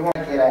 We won't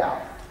get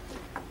out.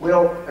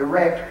 We'll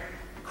erect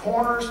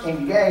corners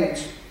and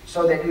gates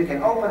so that you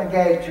can open a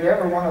gate to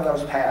every one of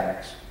those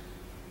paddocks.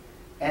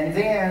 And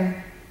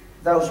then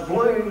those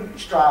blue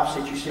stripes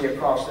that you see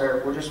across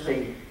there will just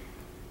be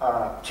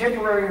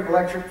temporary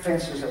electric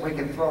fences that we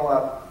can throw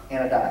up in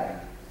a day.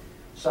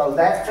 So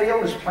that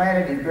field is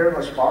planted in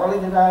beardless barley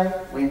today.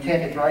 We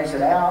intend to graze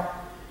it out.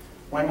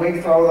 When we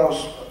throw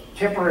those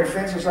temporary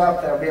fences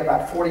up, there'll be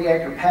about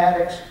 40-acre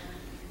paddocks.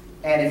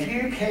 And if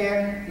you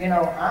can, you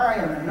know, I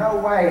am in no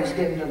way is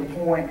getting to the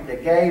point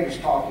that Gabe is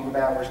talking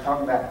about, where he's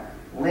talking about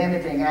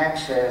limiting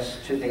access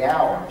to the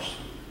hours.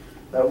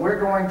 But we're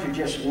going to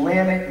just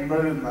limit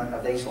movement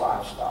of these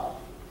livestock.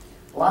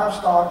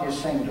 Livestock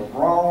just seem to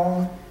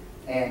roam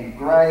and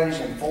graze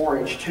and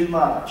forage too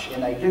much,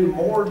 and they do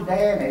more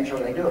damage, or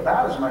they do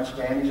about as much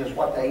damage as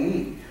what they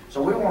eat.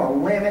 So we want to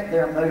limit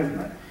their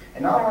movement.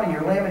 And not only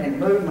you're limiting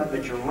movement,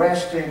 but you're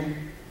resting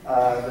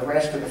the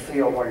rest of the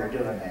field while you're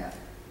doing that.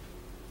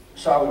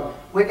 So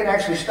we can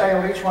actually stay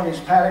on each one of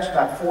these paddocks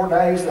about 4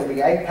 days. There'll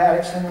be 8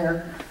 paddocks in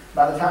there.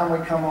 By the time we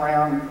come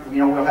around, you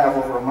know, we'll have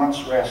over a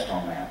month's rest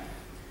on that.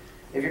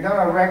 If you're going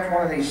to erect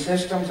one of these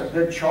systems, a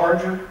good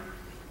charger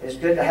is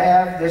good to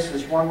have. This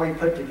is one we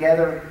put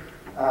together.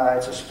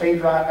 It's a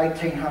SpeedRite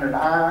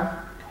 1800i.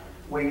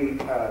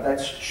 That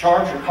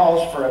charger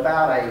calls for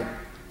about a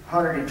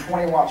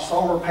 120 watt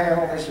solar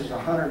panel. This is a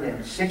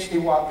 160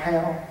 watt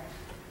panel.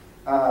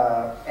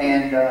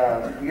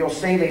 You'll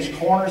see these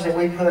corners that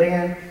we put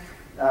in.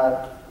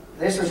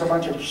 This is a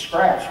bunch of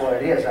scraps, what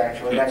it is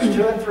actually. That's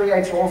 2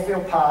 3/8 oil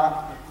field pipe.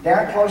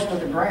 Down close to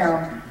the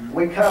ground,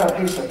 we cut a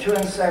piece of 2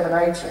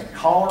 7/8 and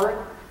collar it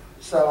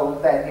so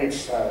that it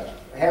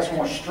has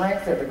more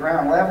strength at the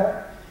ground level.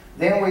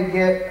 Then we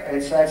get,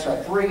 that's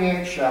a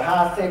 3-inch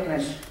high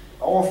thickness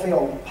oil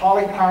field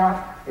poly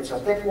pipe. It's a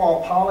thick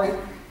wall poly.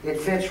 It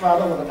fits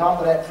right over the top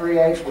of that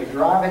 3/8. We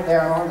drive it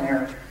down on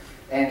there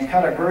and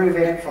cut a groove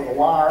in it for the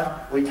wire.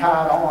 We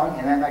tie it on,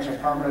 and that makes a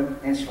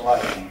permanent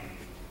installation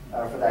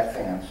for that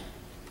fence.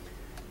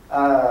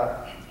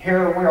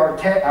 Here we are,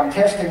 I'm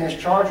testing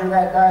this charger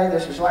that day.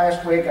 This is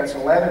last week. That's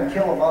 11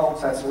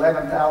 kilovolts. That's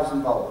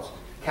 11,000 volts.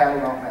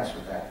 Cattle don't mess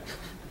with that.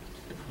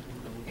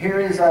 Here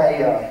is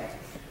a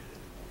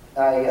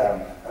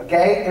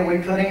gate that we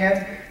put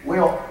in.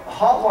 We'll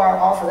hot wire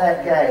off of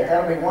that gate.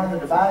 That'll be one of the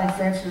dividing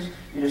fences.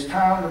 You just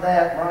tie onto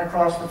that, run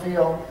across the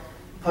field,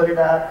 put it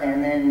up,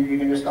 and then you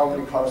can just open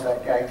and close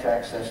that gate to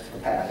access to the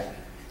paddock.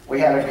 We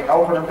have an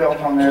opener built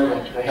on there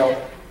to help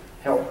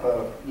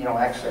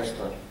access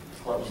the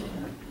closing.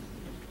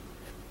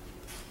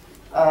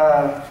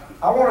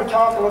 I want to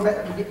talk a little bit,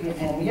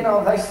 and you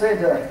know, they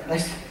said,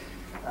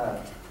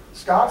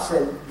 Scott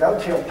said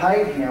no-till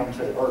paid him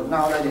to, or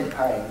no, they didn't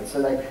pay him.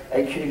 So they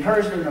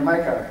encouraged him to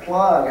make a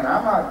plug, and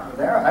I'm not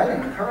there. They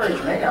didn't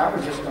encourage me. I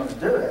was just going to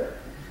do it.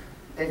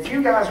 If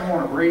you guys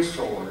want a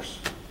resource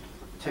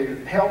to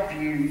help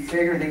you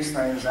figure these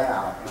things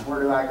out, and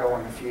where do I go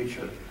in the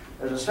future,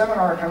 There's a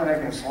seminar coming up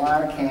in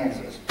Salina,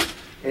 Kansas.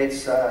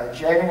 It's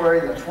January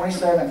the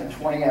 27th and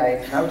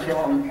 28th, no-till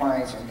on the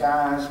plains. And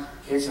guys,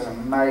 it's an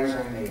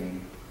amazing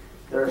meeting.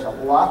 There's a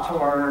lot to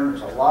learn,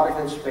 there's a lot of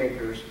good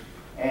speakers,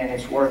 and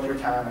it's worth your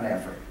time and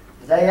effort.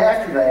 The day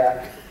after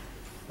that,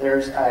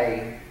 there's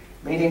a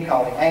meeting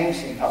called the AIM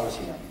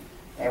Symposium.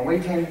 And we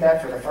attended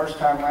that for the first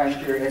time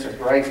last year. It's a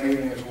great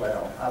meeting as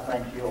well. I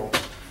think you'll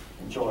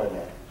enjoy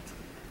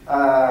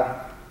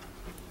that.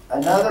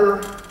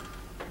 Another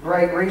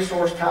great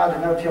resource tied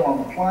to no-till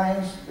on the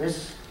plains.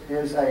 This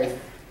is a,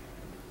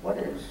 what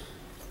is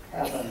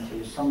happened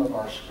to some of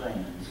our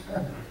screens?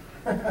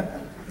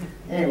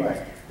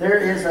 Anyway, there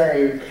is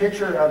a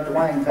picture of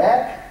Dwayne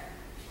Beck.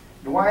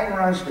 Dwayne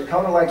runs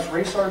Dakota Lakes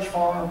Research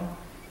Farm.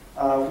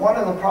 One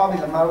of probably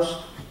the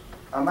most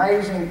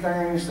amazing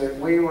things that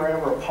we were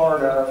ever a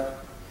part of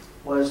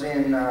was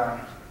in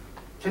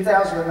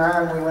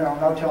 2009, we went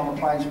on No-Till on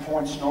the Plains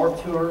Points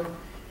North Tour,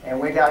 and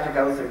we got to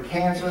go through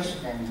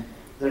Kansas and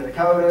the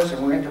Dakotas,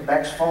 and we went to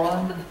Beck's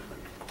Farm.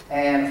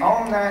 And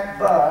on that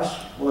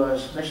bus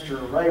was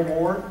Mr. Ray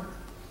Ward.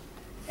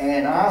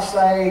 And I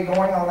say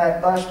going on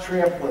that bus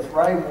trip with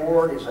Ray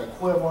Ward is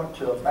equivalent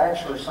to a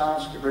Bachelor of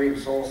Science degree in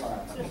soil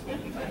science.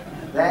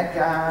 That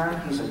guy,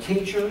 he's a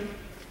teacher,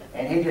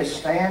 and he just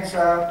stands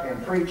up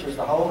and preaches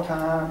the whole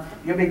time.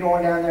 You'll be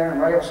going down there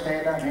and Ray will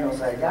stand up and he'll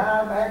say,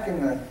 "Guy, back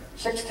in the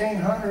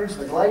 1600s,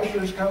 the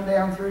glaciers come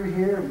down through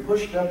here and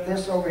pushed up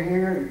this over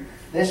here, and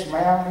this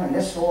mountain and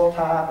this soil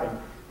type," and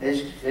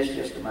it's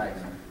just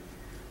amazing.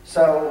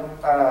 So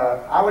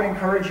I would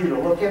encourage you to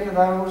look into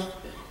those.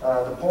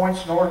 The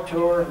Points North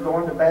Tour,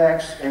 going to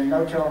Beck's, and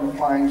No-Till on the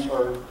Plains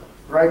are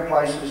great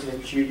places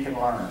that you can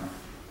learn.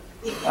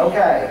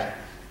 Okay,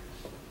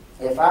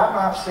 if I've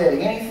not said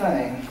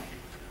anything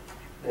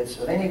that's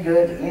of any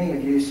good to any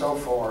of you so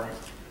far,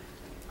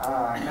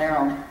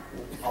 now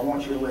I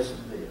want you to listen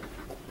to this.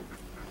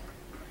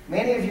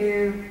 Many of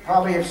you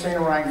probably have seen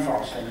a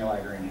rainfall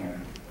simulator in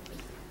here.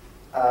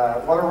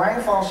 What a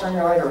rainfall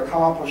simulator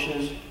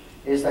accomplishes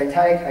is they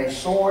take a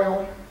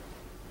soil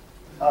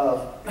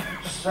of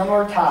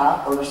similar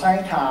type or the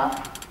same type,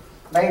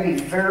 maybe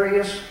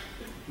various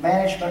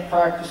management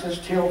practices,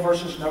 till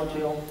versus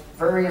no-till,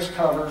 various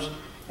covers,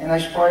 and they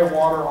spray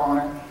water on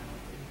it,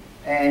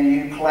 and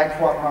you collect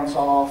what runs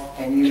off,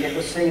 and you get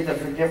to see the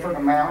different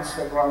amounts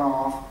that run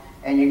off,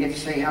 and you get to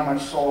see how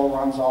much soil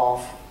runs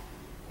off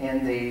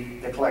in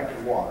the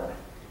collected water.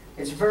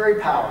 It's very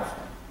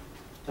powerful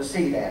to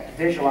see that, to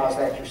visualize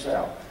that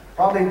yourself.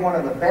 Probably one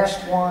of the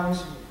best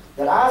ones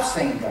that I've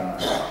seen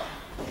done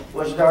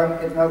was done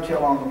at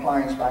No-Till on the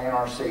Plains by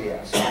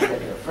NRCS. They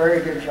did a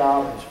very good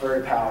job, and it's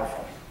very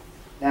powerful.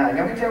 Now,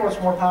 let me tell you what's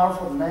more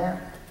powerful than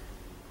that?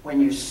 When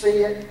you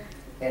see it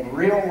in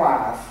real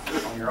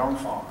life on your own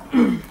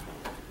farm.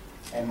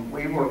 And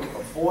we were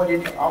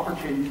afforded the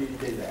opportunity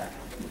to do that.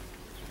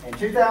 In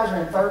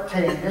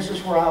 2013, this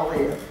is where I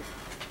live.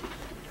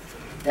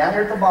 Down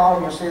here at the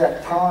bottom, you'll see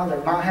that pond,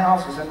 that my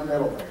house is in the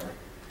middle there.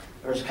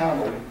 There's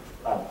kind of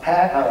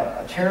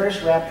a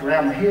terrace wrapped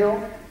around the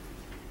hill.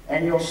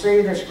 And you'll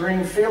see this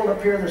green field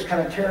up here, there's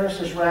kind of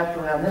terraces wrapped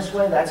around this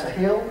way, that's a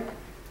hill.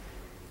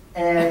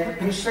 And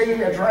you see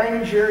a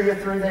drainage area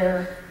through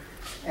there.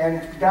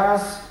 And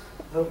guys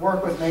that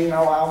work with me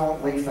know I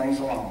won't leave things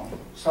alone.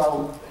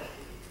 So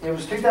it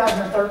was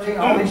 2013,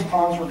 all these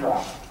ponds were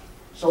dry.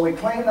 So we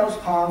cleaned those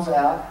ponds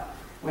out.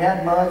 We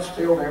had mud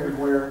spilled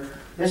everywhere.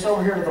 This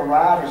over here to the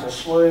right is a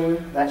slough.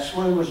 That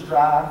slough was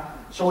dry.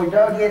 So we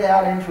dug it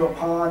out into a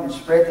pond and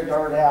spread the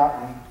dirt out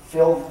and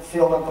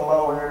filled up the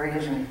low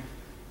areas and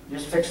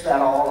just fixed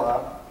that all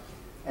up.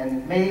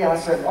 And I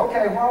said,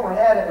 okay, while we're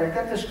at it, we've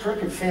got this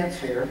crooked fence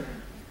here.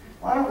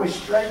 Why don't we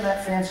straighten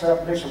that fence up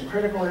and do some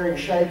critical area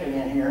shaping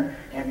in here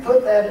and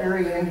put that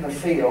area into the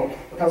field,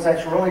 because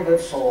that's really good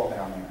soil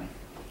down there.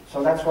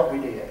 So that's what we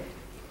did.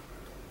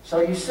 So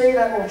you see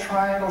that little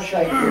triangle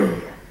shaped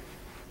area.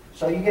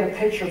 So you get a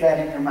picture of that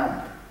in your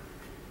mind.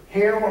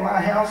 Here where my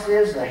house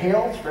is, the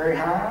hill is very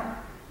high.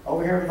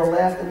 Over here to the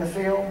left in the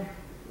field,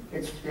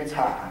 it's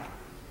high.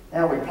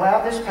 Now we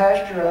plowed this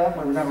pasture up,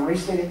 we were going to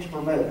reseed it to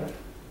Bermuda.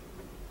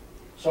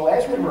 So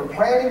as we were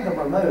planting the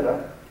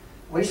Bermuda,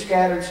 we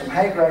scattered some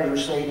hay grazer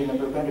seed in the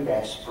Bermuda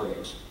grass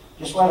spreads.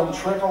 Just let them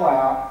trickle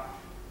out,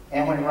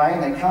 and when it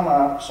rained, they come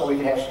up so we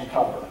could have some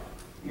cover.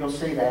 You'll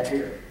see that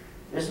here.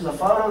 This is a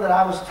photo that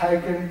I was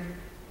taken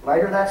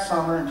later that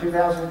summer in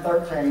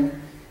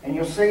 2013, and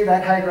you'll see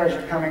that hay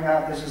grazer coming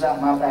up. This is out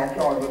in my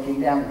backyard looking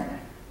down there.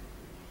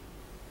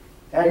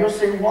 Now you'll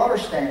see water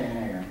standing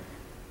there.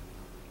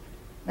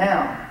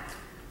 Now,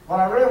 what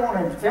I really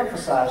want to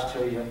emphasize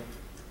to you,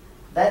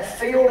 that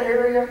field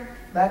area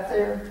back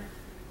there,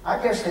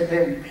 I guess had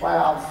been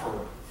farmed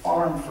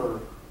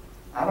for,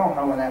 I don't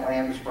know when that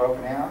land was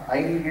broken out,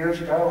 80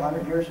 years ago,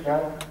 100 years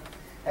ago.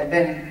 Had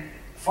been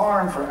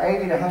farmed for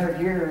 80 to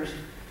 100 years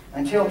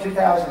until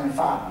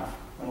 2005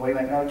 when we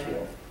went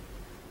no-till.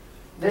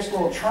 This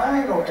little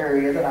triangle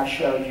area that I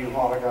showed you a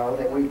while ago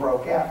that we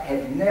broke out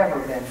had never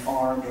been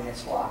farmed in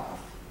its life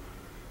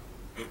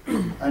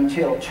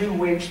until 2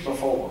 weeks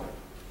before.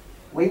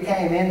 We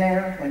came in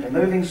there, went to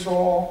moving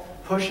soil,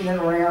 pushing it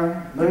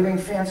around, moving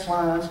fence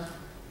lines,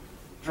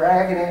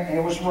 dragging it, and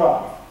it was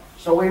rough.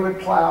 So we would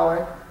plow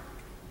it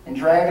and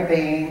drag a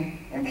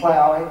beam and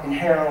plow it and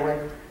harrow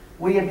it.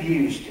 We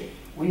abused it.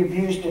 We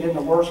abused it in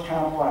the worst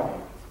kind of way.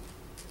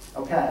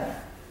 Okay.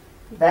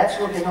 That's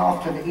looking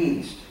off to the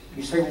east.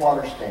 You see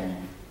water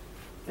standing.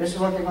 This is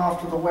looking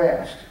off to the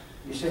west.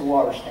 You see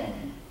water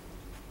standing.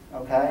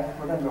 Okay?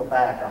 We're going to go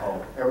back a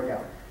hole. There we go.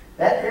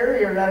 That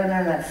area right in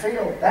there in that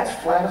field, that's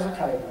flat as a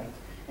table.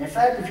 In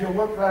fact, if you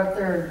look right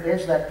there at the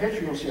edge of that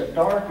picture, you'll see a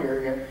dark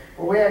area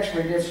where we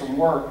actually did some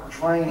work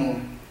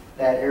draining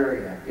that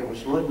area. It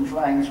was wooden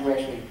drains. We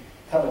actually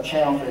cut a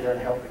channel through there to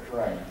help it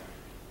drain.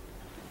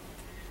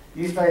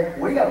 You think,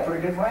 we got a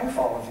pretty good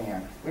rainfall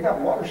event. We got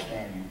water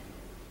standing.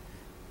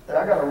 But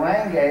I got a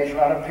rain gauge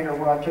right up here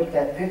where I took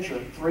that picture,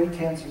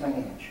 3/10 of an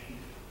inch.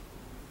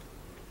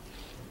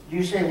 Do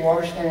you see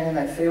water standing in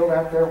that field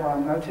out there where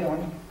I'm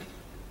no-tilling?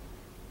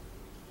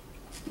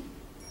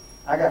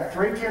 I got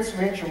 3/10 of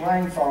an inch of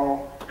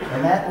rainfall,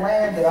 and that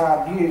land that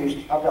I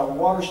abused, I've got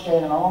water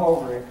standing all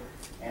over it,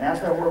 and out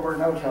there where we're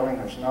no-tilling,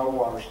 there's no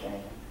water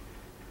standing.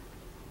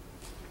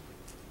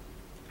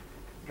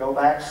 Go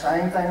back,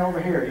 same thing over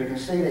here. You can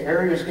see the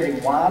area is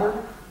getting wider.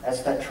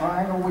 That's that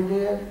triangle we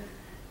did.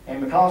 And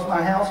because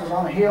my house is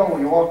on a hill,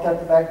 when you walked out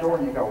the back door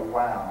and you go,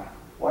 wow,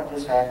 what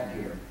just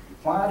happened here?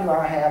 Why do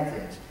I have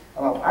this?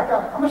 Well,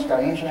 I must got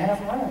 1.5 inches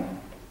of rain.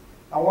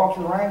 I walked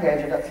to the rain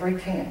gauge, I got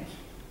 3/10.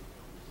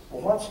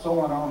 Well, what's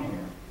going on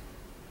here?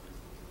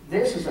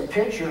 This is a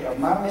picture of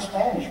my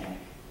mismanagement.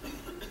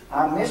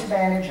 I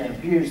mismanaged and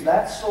abused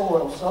that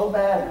soil so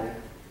badly,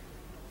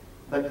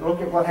 but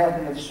look at what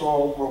happened to the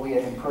soil where we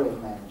had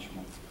improved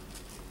management.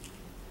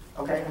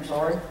 Okay, I'm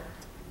sorry.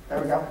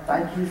 There we go.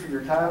 Thank you for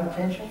your time,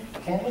 attention,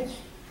 attendance.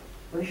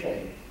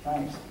 Appreciate it.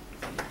 Thanks.